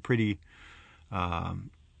some pretty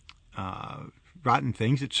rotten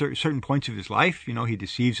things at certain points of his life. He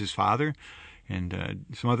deceives his father, and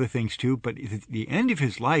some other things too. But at the end of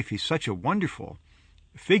his life, he's such a wonderful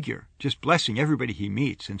figure, just blessing everybody he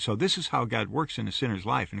meets. And so this is how God works in a sinner's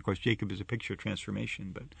life. And of course, Jacob is a picture of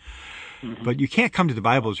transformation. But you can't come to the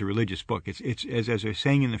Bible as a religious book. It's as I was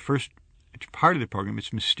saying in the first part of the program,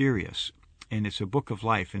 it's mysterious, and it's a book of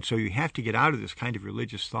life. And so you have to get out of this kind of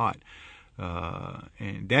religious thought.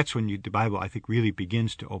 And that's when the Bible, I think, really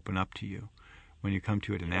begins to open up to you, when you come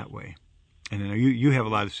to it in that way. And then you have a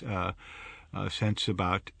lot of sense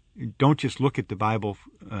about, don't just look at the Bible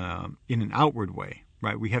in an outward way,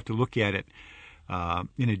 right? We have to look at it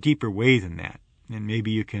in a deeper way than that. And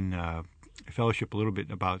maybe you can fellowship a little bit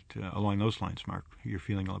about along those lines, Mark, your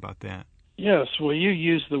feeling about that. Yes, well, you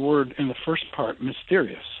used the word in the first part,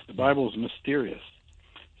 mysterious. The Bible is mysterious.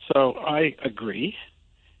 So I agree.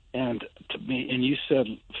 And to me, and you said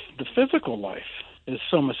the physical life is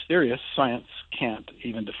so mysterious, science can't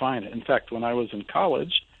even define it. In fact, when I was in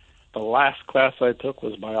college, the last class I took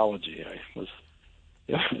was biology. It was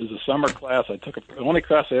a summer class. I took the only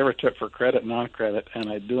class I ever took for credit, non-credit, and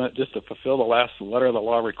I do it just to fulfill the last letter of the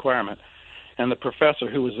law requirement. And the professor,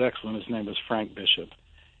 who was excellent, his name was Frank Bishop,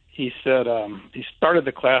 he said, he started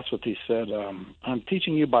the class with, he said, I'm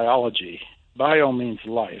teaching you biology. Bio means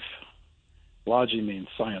life. Logy means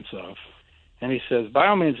science of. And he says,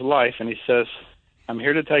 bio means life, and he says, I'm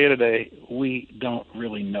here to tell you today, we don't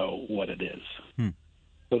really know what it is.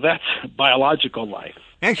 So that's biological life.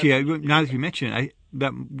 Actually, now that you mention it,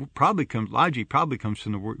 logy probably comes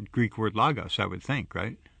from the Greek word logos, I would think,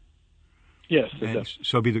 right? Yes, it does.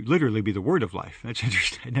 So literally be the word of life. That's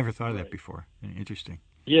interesting. I never thought of that before. Interesting.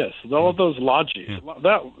 Yes, all those logies.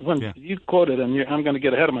 Yeah. You quoted, and I'm going to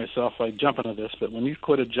get ahead of myself by jumping into this, but when you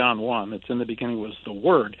quoted John 1, it's in the beginning was the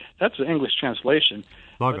Word. That's the English translation.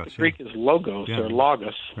 Logos. But the Greek is logos or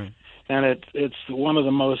logos, right. And it's one of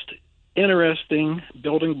the most interesting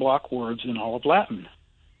building block words in all of Latin.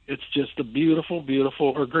 It's just a beautiful,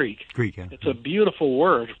 or Greek. Yeah. It's a beautiful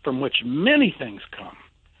word from which many things come.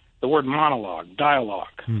 The word monologue,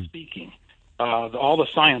 dialogue, speaking. All the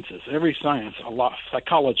sciences, every science, a lot,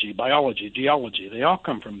 psychology, biology, geology, they all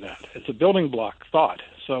come from that. It's a building block thought.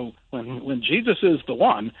 So when Jesus is the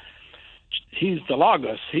one, he's the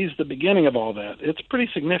logos, he's the beginning of all that. It's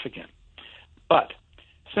pretty significant. But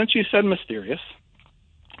since you said mysterious,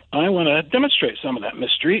 I want to demonstrate some of that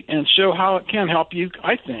mystery and show how it can help you.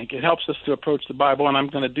 I think it helps us to approach the Bible, and I'm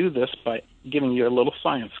going to do this by giving you a little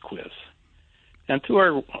science quiz. And to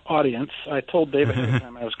our audience, I told David every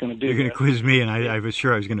time I was going to do You're going to quiz me, and I was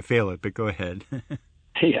sure I was going to fail it, but go ahead.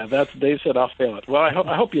 Yeah, Dave said I'll fail it. Well, I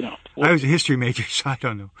hope you don't. I was a history major, so I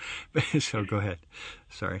don't know. So go ahead.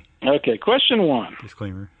 Sorry. Okay, question 1.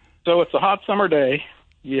 Disclaimer. So it's a hot summer day.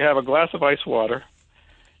 You have a glass of ice water,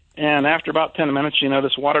 and after about 10 minutes, you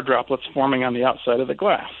notice water droplets forming on the outside of the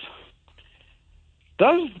glass.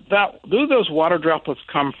 Do those water droplets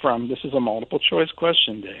come from, this is a multiple choice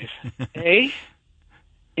question, Dave, A,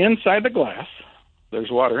 inside the glass, there's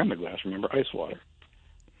water in the glass, remember, ice water.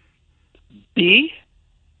 B,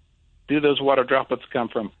 do those water droplets come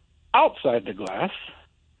from outside the glass?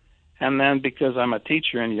 And then because I'm a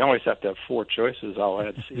teacher and you always have to have 4 choices, I'll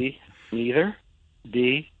add C, neither,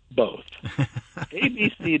 D, both. A,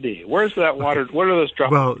 B, C, D. Where's that water? Where are those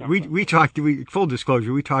droplets? Well, we talked. Full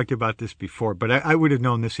disclosure, we talked about this before, but I would have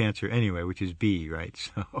known this answer anyway, which is B, right?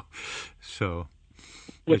 So.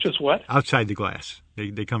 Which is what? Outside the glass.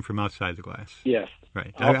 They come from outside the glass. Yes.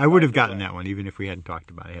 Right. I would have gotten that one even if we hadn't talked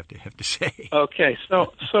about it. I have to say. Okay.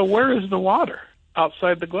 So where is the water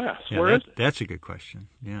outside the glass? Yeah, where is it? That's a good question.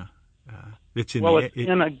 Yeah. It's in. Well, the, it's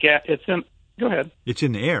in a gas. It's in. Go ahead. It's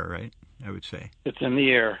in the air, right? I would say. It's in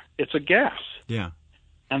the air. It's a gas. Yeah.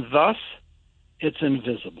 And thus, it's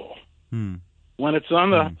invisible. When it's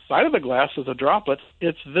on the side of the glass as a droplet,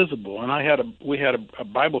 it's visible. And we had a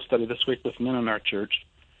Bible study this week with men in our church,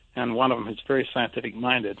 and one of them, who's very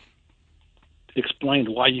scientific-minded, explained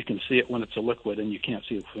why you can see it when it's a liquid and you can't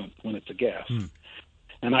see it when it's a gas.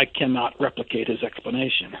 And I cannot replicate his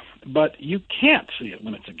explanation. But you can't see it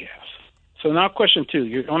when it's a gas. So now question 2.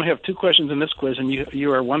 You only have 2 questions in this quiz, and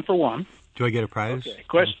you are 1 for 1. Do I get a prize? Okay.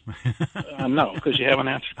 Question? No, because you haven't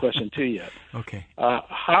answered question 2 yet. Okay.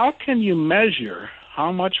 How can you measure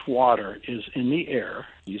how much water is in the air?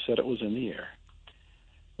 You said it was in the air,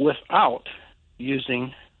 without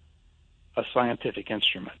using a scientific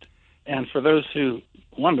instrument. And for those who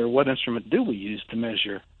wonder, what instrument do we use to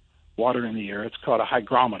measure water in the air? It's called a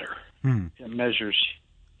hygrometer. It measures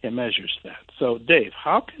that. So, Dave,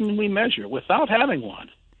 how can we measure without having one?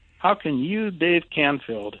 How can you, Dave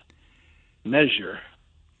Canfield, measure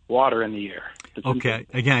water in the air? Okay.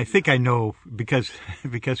 Again, I think I know, because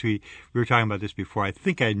we were talking about this before, I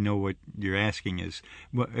think I know what you're asking is,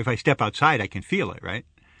 if I step outside, I can feel it, right?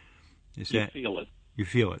 You feel it. You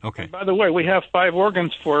feel it. Okay. And by the way, we have 5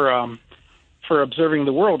 organs for observing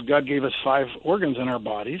the world. God gave us 5 organs in our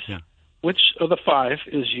bodies. Yeah. Which of the 5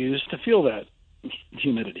 is used to feel that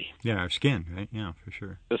humidity? Yeah, our skin, right? Yeah, for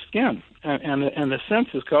sure. The skin. And the sense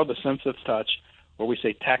is called the sense of touch, or we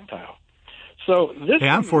say tactile. So this. Hey,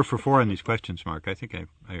 I'm 4 for 4 on these questions, Mark. I think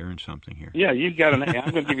I earned something here. Yeah, you've got an A.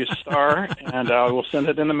 I'm going to give you a star, and I will send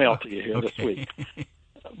it in the mail to you here this week.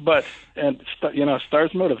 But,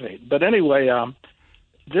 stars motivate. But anyway,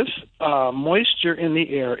 this moisture in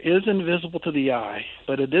the air is invisible to the eye,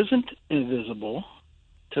 but it isn't invisible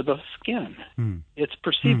to the skin. It's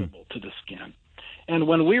perceivable to the skin. And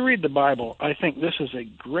when we read the Bible, I think this is a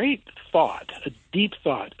great thought, a deep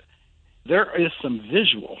thought. There is some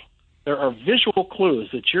visual. There are visual clues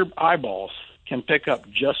that your eyeballs can pick up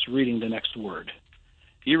just reading the next word.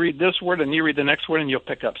 You read this word and you read the next word and you'll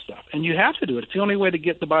pick up stuff. And you have to do it. It's the only way to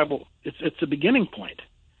get the Bible. It's the beginning point.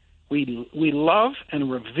 We love and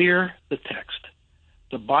revere the text.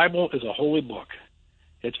 The Bible is a holy book.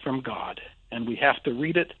 It's from God, and we have to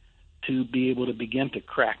read it to be able to begin to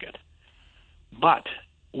crack it. But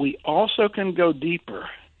we also can go deeper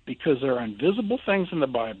because there are invisible things in the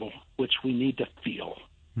Bible which we need to feel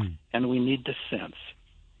and we need to sense.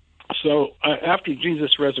 So after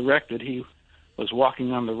Jesus resurrected, he was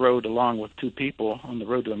walking on the road along with 2 people on the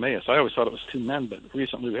road to Emmaus. I always thought it was 2 men, but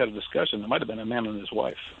recently we had a discussion. It might have been a man and his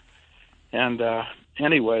wife. And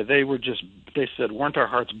anyway, they said, weren't our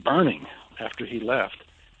hearts burning after he left?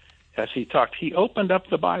 As he talked, he opened up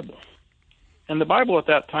the Bible. And the Bible at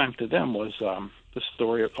that time to them was the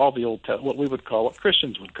story of all the what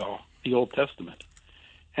Christians would call the Old Testament.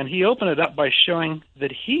 And he opened it up by showing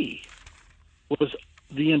that he was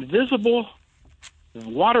the invisible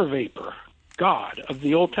water vapor God of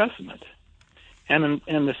the Old Testament. And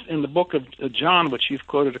in the book of John, which you've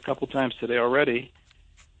quoted a couple times today already,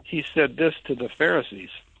 he said this to the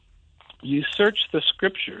Pharisees: you search the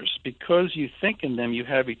Scriptures because you think in them you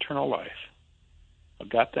have eternal life.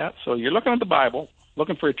 Got that? So you're looking at the Bible,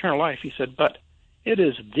 looking for eternal life. He said, but it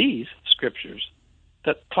is these Scriptures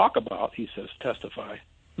that talk about, he says, testify,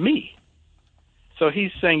 me. So he's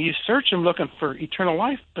saying you search them looking for eternal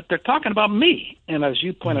life, but they're talking about me. And as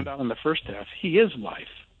you pointed out in the first half, he is life.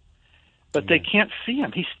 But they can't see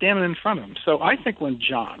him. He's standing in front of them. So I think when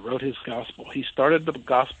John wrote his gospel, he started the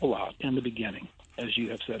gospel out in the beginning, as you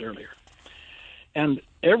have said earlier. And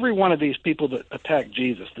every one of these people that attacked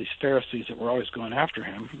Jesus, these Pharisees that were always going after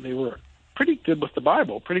him, they were pretty good with the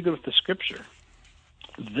Bible, pretty good with the Scripture.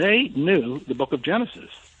 They knew the book of Genesis.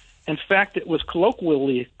 In fact, it was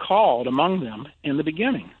colloquially called among them in the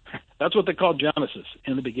beginning. That's what they called Genesis,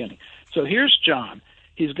 in the beginning. So here's John.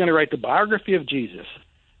 He's going to write the biography of Jesus,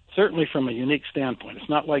 certainly from a unique standpoint. It's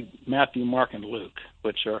not like Matthew, Mark, and Luke,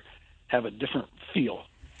 which have a different feel.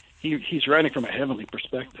 He's writing from a heavenly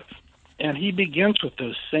perspective. And he begins with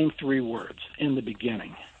those same 3 words, in the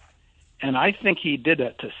beginning. And I think he did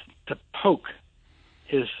that to poke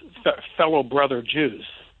his fellow brother Jews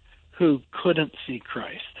who couldn't see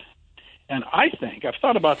Christ. And I think, I've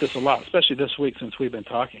thought about this a lot, especially this week since we've been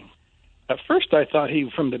talking. At first I thought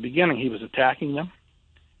from the beginning, he was attacking them.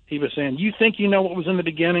 He was saying, you think you know what was in the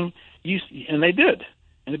beginning? And they did.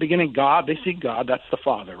 In the beginning, God, they see God, that's the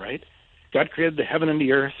Father, right? God created the heaven and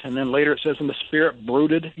the earth, and then later it says, and the Spirit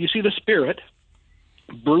brooded. You see the Spirit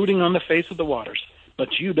brooding on the face of the waters,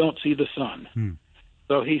 but you don't see the Son.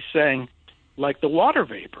 So he's saying, like the water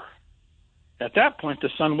vapor. At that point, the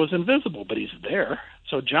Son was invisible, but he's there.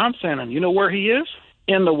 So John's saying, and you know where he is?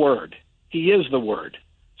 In the Word. He is the Word.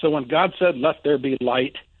 So when God said, let there be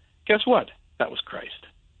light, guess what? That was Christ.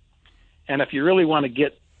 And if you really want to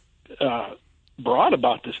get broad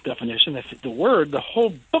about this definition, if the Word, the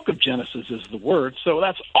whole book of Genesis is the Word, so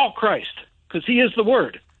that's all Christ, because he is the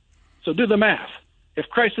Word. So do the math. If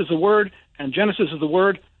Christ is the Word and Genesis is the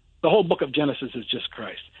Word, the whole book of Genesis is just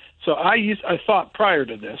Christ. So I thought prior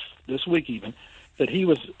to this week even, that he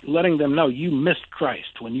was letting them know you missed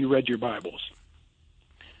Christ when you read your Bibles.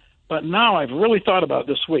 But now I've really thought about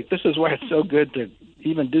this week. This is why it's so good to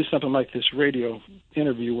even do something like this radio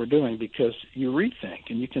interview we're doing, because you rethink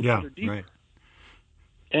and you consider deeper. Right.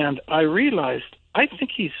 And I realized, I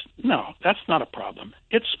think that's not a problem.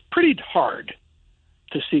 It's pretty hard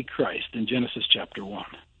to see Christ in Genesis chapter 1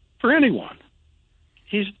 for anyone.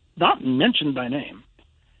 He's not mentioned by name.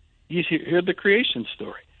 You hear the creation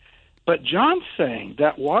story. But John's saying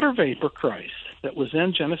that water vapor Christ that was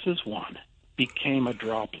in Genesis 1 became a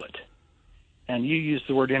droplet. And you use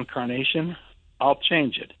the word incarnation, I'll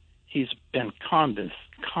change it. He's been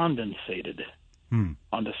condensated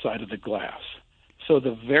on the side of the glass. So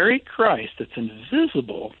the very Christ that's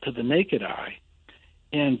invisible to the naked eye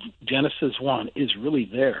in Genesis 1 is really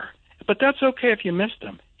there. But that's okay if you missed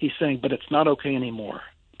him. He's saying, but it's not okay anymore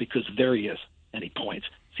because there he is. And he points.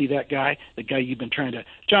 See that guy? The guy you've been trying to...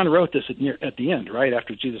 John wrote this at the end, right,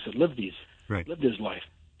 after Jesus had lived his life.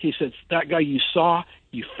 He says, that guy you saw,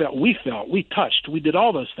 you felt, we touched, we did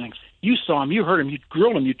all those things. You saw him, you heard him, you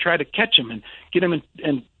grilled him, you tried to catch him and get him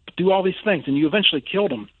and do all these things, and you eventually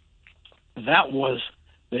killed him. That was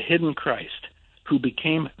the hidden Christ who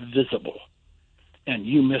became visible, and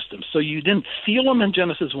you missed him. So you didn't feel him in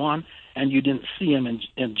Genesis 1, and you didn't see him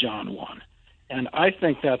in John 1. And I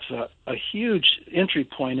think that's a huge entry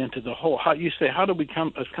point into the whole. How you say, how do we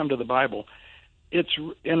come to the Bible? It's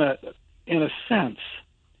in a sense,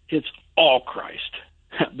 it's all Christ.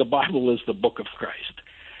 The Bible is the book of Christ.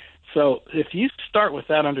 So if you start with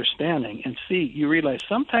that understanding and see, you realize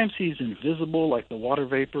sometimes he's invisible like the water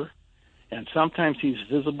vapor, and sometimes he's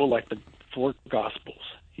visible like the four Gospels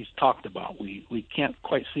he's talked about. We can't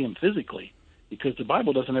quite see him physically because the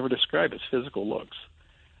Bible doesn't ever describe his physical looks.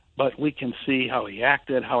 But we can see how he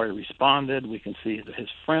acted, how he responded. We can see his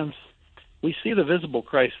friends. We see the visible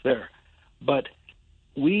Christ there. But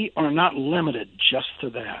we are not limited just to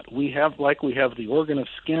that. We have the organ of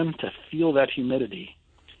skin to feel that humidity.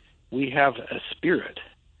 We have a spirit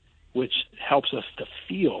which helps us to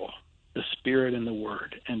feel the Spirit in the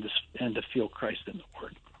Word and to feel Christ in the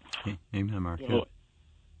Word. Amen, Mark.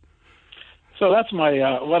 So that's my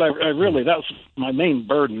that's my main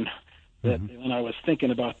burden that when I was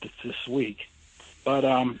thinking about this week. But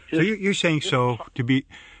so you're saying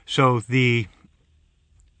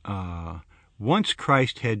once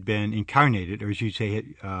Christ had been incarnated, or as you say,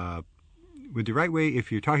 with the right way,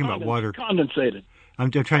 if you're talking about water, condensated.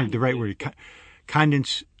 I'm trying to the right word. I'm not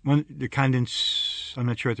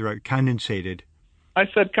sure what the right condensated. I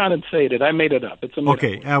said condensated. I made it up. It's a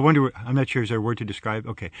okay. I wonder. I'm not sure. Is there a word to describe?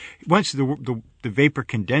 Okay. Once the vapor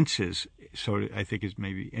condenses, so I think is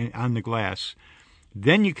maybe on the glass,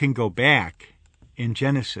 then you can go back in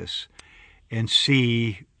Genesis and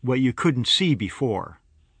see what you couldn't see before.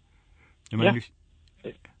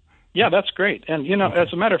 Yeah, that's great. And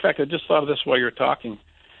as a matter of fact, I just thought of this while you were talking.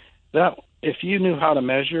 That if you knew how to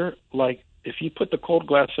measure, like if you put the cold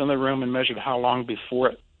glass in the room and measured how long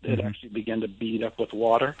before it actually began to bead up with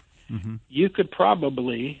water, you could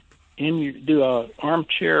probably do a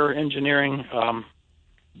armchair engineering.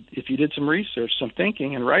 If you did some research, some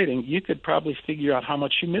thinking and writing, you could probably figure out how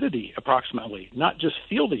much humidity approximately, not just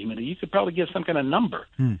feel the humidity. You could probably give some kind of number.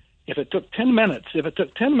 If it took 10 minutes, if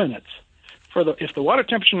the water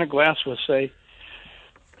temperature in the glass was, say,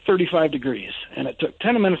 35 degrees, and it took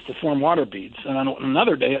 10 minutes to form water beads, and on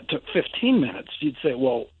another day it took 15 minutes, you'd say,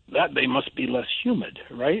 well, that day must be less humid,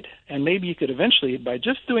 right? And maybe you could eventually, by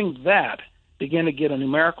just doing that, begin to get a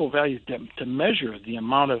numerical value to measure the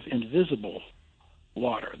amount of invisible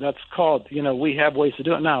water. That's called, we have ways to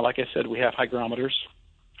do it now. Like I said, we have hygrometers,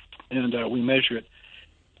 and we measure it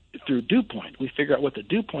through dew point. We figure out what the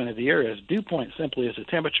dew point of the air is. Dew point simply is the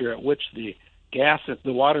temperature at which the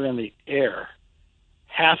water in the air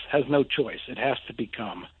has no choice. It has to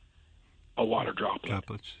become a water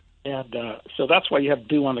droplet. And so that's why you have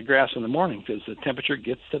dew on the grass in the morning, because the temperature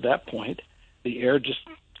gets to that point. The air just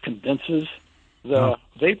condenses the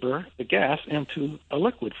vapor, the gas, into a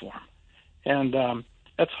liquid form. And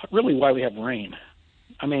that's really why we have rain.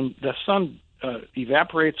 I mean, the sun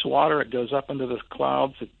evaporates water. It goes up into the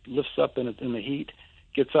clouds. It lifts up in the heat,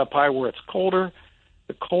 gets up high where it's colder.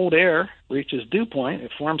 The cold air reaches dew point.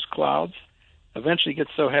 It forms clouds. Eventually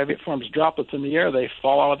gets so heavy it forms droplets in the air. They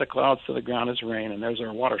fall out of the clouds to the ground as rain, and there's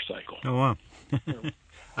our water cycle. Oh, wow.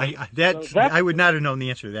 I would not have known the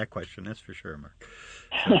answer to that question. That's for sure, Mark.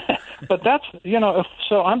 So. But that's,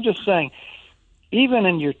 so I'm just saying, even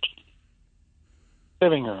in your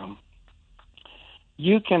living room,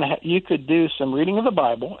 you could do some reading of the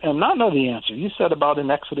Bible and not know the answer. You said about in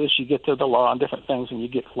Exodus you get to the law and different things and you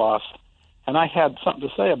get lost. And I had something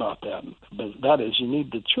to say about that. But that is, you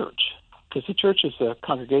need the church, because the church is a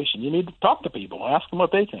congregation. You need to talk to people, ask them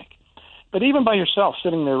what they think. But even by yourself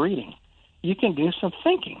sitting there reading, you can do some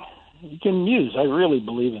thinking. You can muse. I really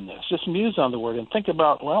believe in this. Just muse on the Word and think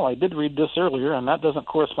about, well, I did read this earlier, and that doesn't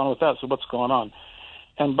correspond with that, so what's going on?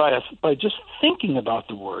 And by just thinking about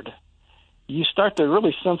the Word, you start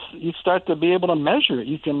to be able to measure it.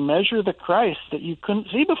 You can measure the Christ that you couldn't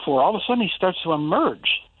see before. All of a sudden, he starts to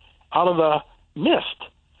emerge out of the mist.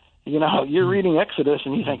 You're reading Exodus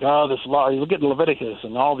and you think, oh, this law. You look at Leviticus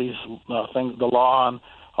and all these things, the law and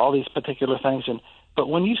all these particular things. But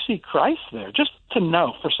when you see Christ there, just to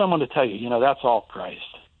know, for someone to tell you, that's all Christ,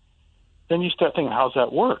 then you start thinking, how's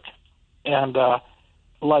that work? And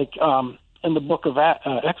in the book of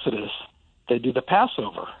Exodus, they do the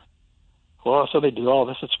Passover. Well, so they do all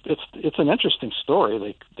this. It's an interesting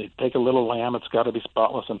story. They take a little lamb. It's got to be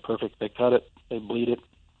spotless and perfect. They cut it. They bleed it.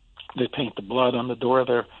 They paint the blood on the door of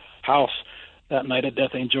their house. That night a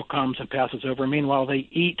death angel comes and passes over. Meanwhile, they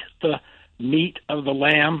eat the meat of the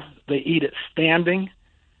lamb. They eat it standing.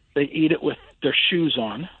 They eat it with their shoes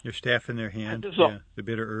on. Their staff in their hand. The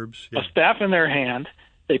bitter herbs. A staff in their hand.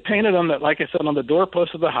 They paint it like I said, on the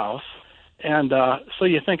doorpost of the house. And so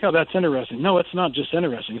you think, oh, that's interesting. No, it's not just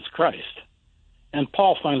interesting. It's Christ. And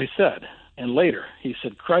Paul finally said, and later he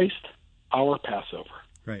said, Christ, our Passover.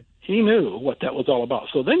 Right. He knew what that was all about.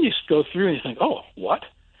 So then you go through and you think, oh, what?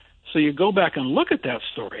 So you go back and look at that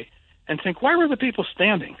story and think, why were the people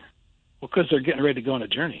standing? Well, because they're getting ready to go on a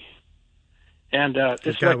journey. And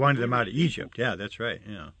God wanted them out of Egypt. Yeah, that's right.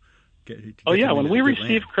 When we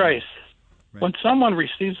receive Christ, right. When someone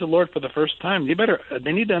receives the Lord for the first time,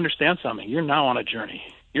 they need to understand something. You're now on a journey.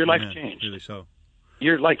 Your life changed. Really so.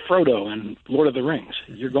 You're like Frodo in Lord of the Rings.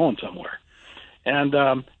 You're going somewhere. And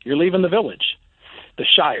you're leaving the village, the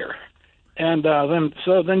Shire. And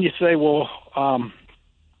then you say, well,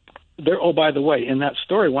 by the way, in that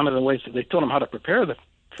story, one of the ways that they told them how to prepare the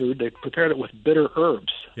food, they prepared it with bitter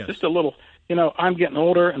herbs. Yes. Just a little, I'm getting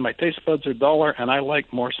older and my taste buds are duller and I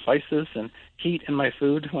like more spices and heat in my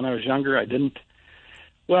food. When I was younger, I didn't.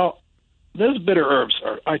 Well, those bitter herbs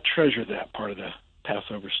I treasure that part of the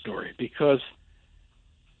Passover story because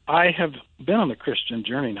I have been on the Christian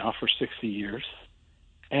journey now for 60 years,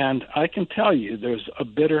 and I can tell you there's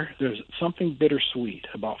something bittersweet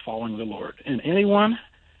about following the Lord. And anyone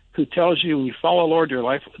who tells you when you follow Lord,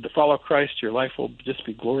 to follow Christ, your life will just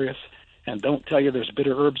be glorious, and don't tell you there's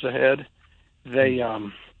bitter herbs ahead,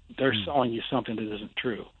 they're selling you something that isn't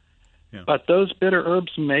true. Yeah. But those bitter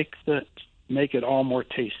herbs make it all more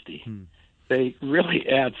tasty. They really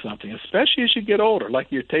add something, especially as you get older,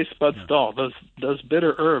 like your taste buds dull. Those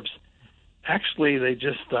bitter herbs, actually, they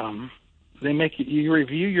just they make you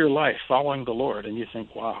review your life following the Lord, and you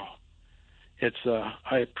think, wow,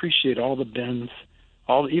 I appreciate all the bends,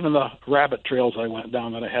 even the rabbit trails I went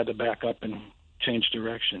down that I had to back up and change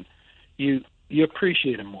direction. You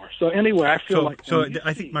appreciate them more. So anyway, I feel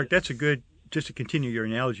I think, Mark, that's a good, just to continue your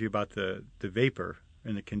analogy about the vapor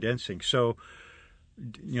and the condensing. So,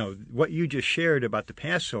 what you just shared about the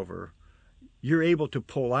Passover, you're able to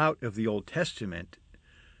pull out of the Old Testament,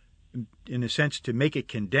 in a sense, to make it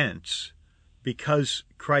condense, because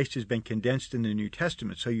Christ has been condensed in the New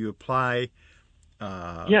Testament. So you apply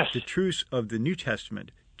the truths of the New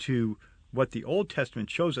Testament to what the Old Testament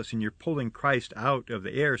shows us, and you're pulling Christ out of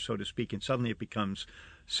the air, so to speak, and suddenly it becomes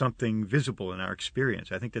something visible in our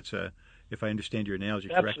experience. I think that's if I understand your analogy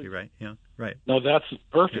correctly, right? Yeah, right. No, that's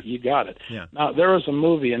perfect. Yeah. You got it. Yeah. Now, there was a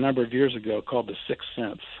movie a number of years ago called The Sixth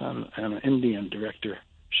Sense, and an Indian director,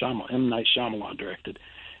 M. Night Shyamalan, directed.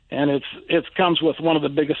 And it comes with one of the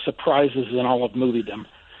biggest surprises in all of moviedom,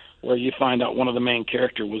 where you find out one of the main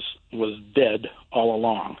characters was dead all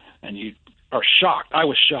along, and you are shocked. I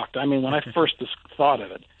was shocked. I mean, when I first thought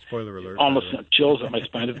of it, spoiler alert, almost sent chills up my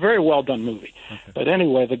spine. It's a very well done movie. Okay. But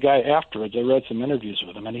anyway, the guy afterwards, I read some interviews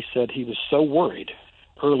with him, and he said he was so worried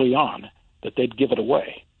early on that they'd give it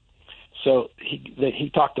away. So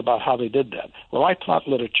he talked about how they did that. Well, I taught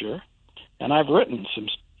literature, and I've written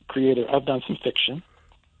I've done some fiction,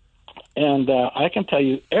 and I can tell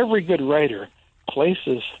you every good writer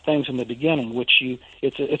places things in the beginning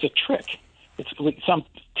it's a trick. Some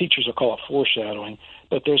teachers will call it foreshadowing,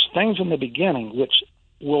 but there's things in the beginning which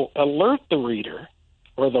will alert the reader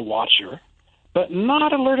or the watcher, but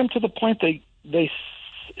not alert them to the point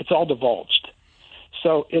it's all divulged.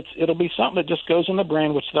 So it'll be something that just goes in the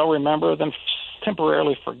brain, which they'll remember, then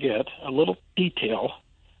temporarily forget. A little detail.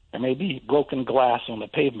 There may be broken glass on the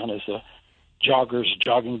pavement as the jogger's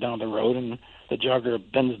jogging down the road, and the jogger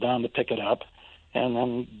bends down to pick it up, and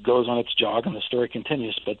then goes on its jog, and the story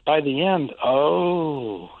continues. But by the end,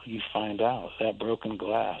 you find out that broken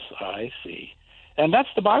glass. I see. And that's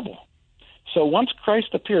the Bible. So once Christ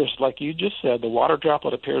appears, like you just said, the water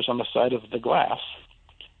droplet appears on the side of the glass,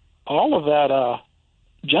 all of that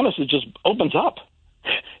Genesis just opens up.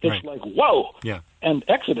 It's right. Like, whoa. Yeah. And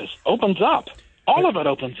Exodus opens up. All of it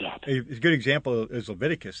opens up. A good example is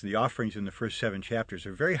Leviticus. The offerings in the first 7 chapters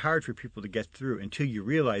are very hard for people to get through until you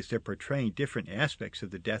realize they're portraying different aspects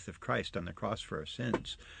of the death of Christ on the cross for our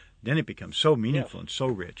sins. Then it becomes so meaningful and so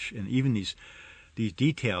rich. And even these these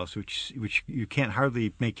details which you can't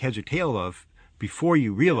hardly make heads or tail of before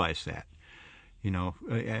you realize that.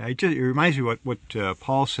 It reminds me what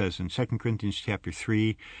Paul says in 2 Corinthians chapter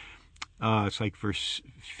 3. It's like verse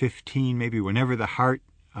 15, maybe. Whenever the heart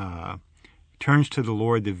turns to the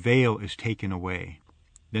Lord, the veil is taken away.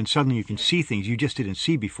 Then suddenly you can see things you just didn't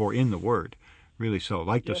see before in the Word. Really so.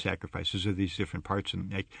 Like those sacrifices of these different parts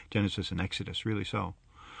in Genesis and Exodus. Really so.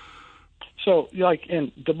 So, like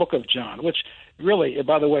in the book of John, which really,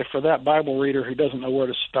 by the way, for that Bible reader who doesn't know where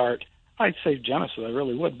to start, I'd say Genesis. I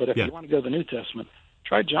really would. But if you want to go to the New Testament,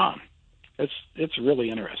 try John. It's really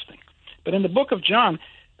interesting. But in the book of John,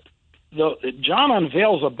 John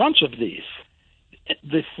unveils a bunch of these.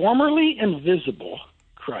 The formerly invisible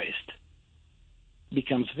Christ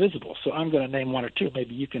becomes visible. So I'm going to name one or two.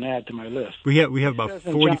 Maybe you can add to my list. We have about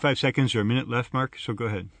 45 seconds or a minute left, Mark, so go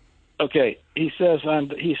ahead. Okay. He says,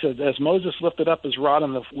 as Moses lifted up his rod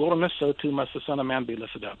in the wilderness, so too must the Son of Man be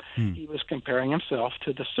lifted up. He was comparing himself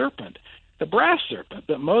to the serpent, the brass serpent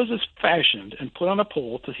that Moses fashioned and put on a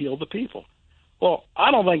pole to heal the people. Well, I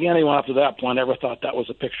don't think anyone up to that point ever thought that was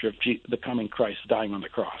a picture of the coming Christ dying on the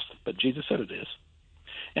cross. But Jesus said it is.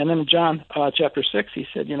 And then in John chapter 6, he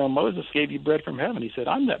said, Moses gave you bread from heaven. He said,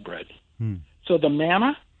 I'm that bread. So the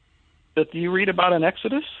manna that you read about in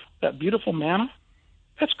Exodus, that beautiful manna,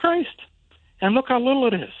 that's Christ. And look how little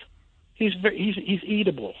it is. He's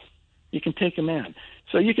eatable. You can take him in.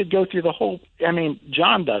 So you could go through the whole,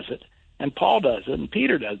 John does it, and Paul does it, and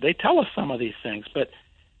Peter does. They tell us some of these things, but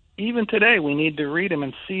even today we need to read them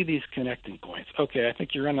and see these connecting points. Okay, I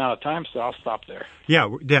think you're running out of time, so I'll stop there. Yeah,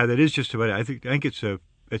 that is just about it. I think it's a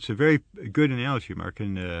very good analogy, Mark,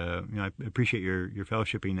 and I appreciate your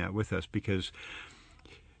fellowshipping that with us, because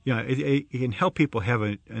it can help people have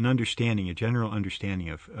an understanding, a general understanding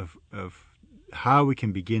of how we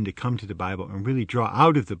can begin to come to the Bible and really draw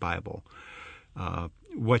out of the Bible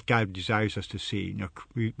what God desires us to see.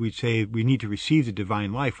 We'd say we need to receive the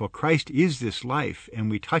divine life. Well, Christ is this life,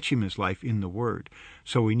 and we touch him as life in the Word.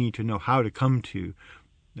 So we need to know how to come to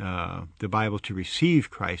the Bible to receive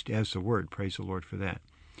Christ as the Word. Praise the Lord for that.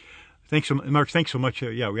 Thanks so much, Mark. Thanks so much.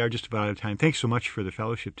 We are just about out of time. Thanks so much for the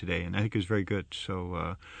fellowship today, and I think it was very good.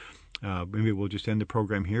 So maybe we'll just end the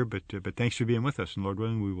program here, but thanks for being with us, and Lord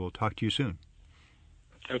willing, we will talk to you soon.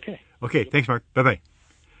 Okay, thanks, Mark. Bye-bye.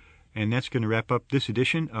 And that's going to wrap up this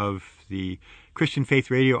edition of the Christian Faith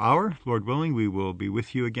Radio Hour. Lord willing, we will be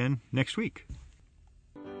with you again next week.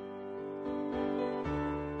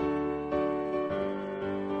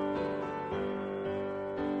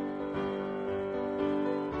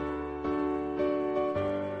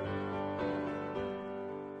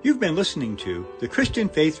 You've been listening to the Christian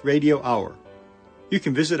Faith Radio Hour. You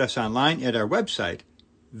can visit us online at our website,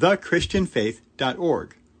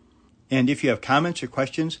 thechristianfaith.org. And if you have comments or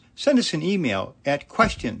questions, send us an email at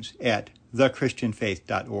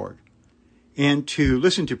questions@thechristianfaith.org. And to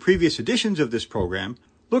listen to previous editions of this program,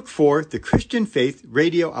 look for the Christian Faith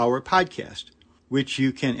Radio Hour podcast, which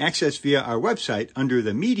you can access via our website under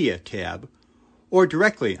the Media tab or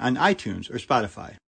directly on iTunes or Spotify.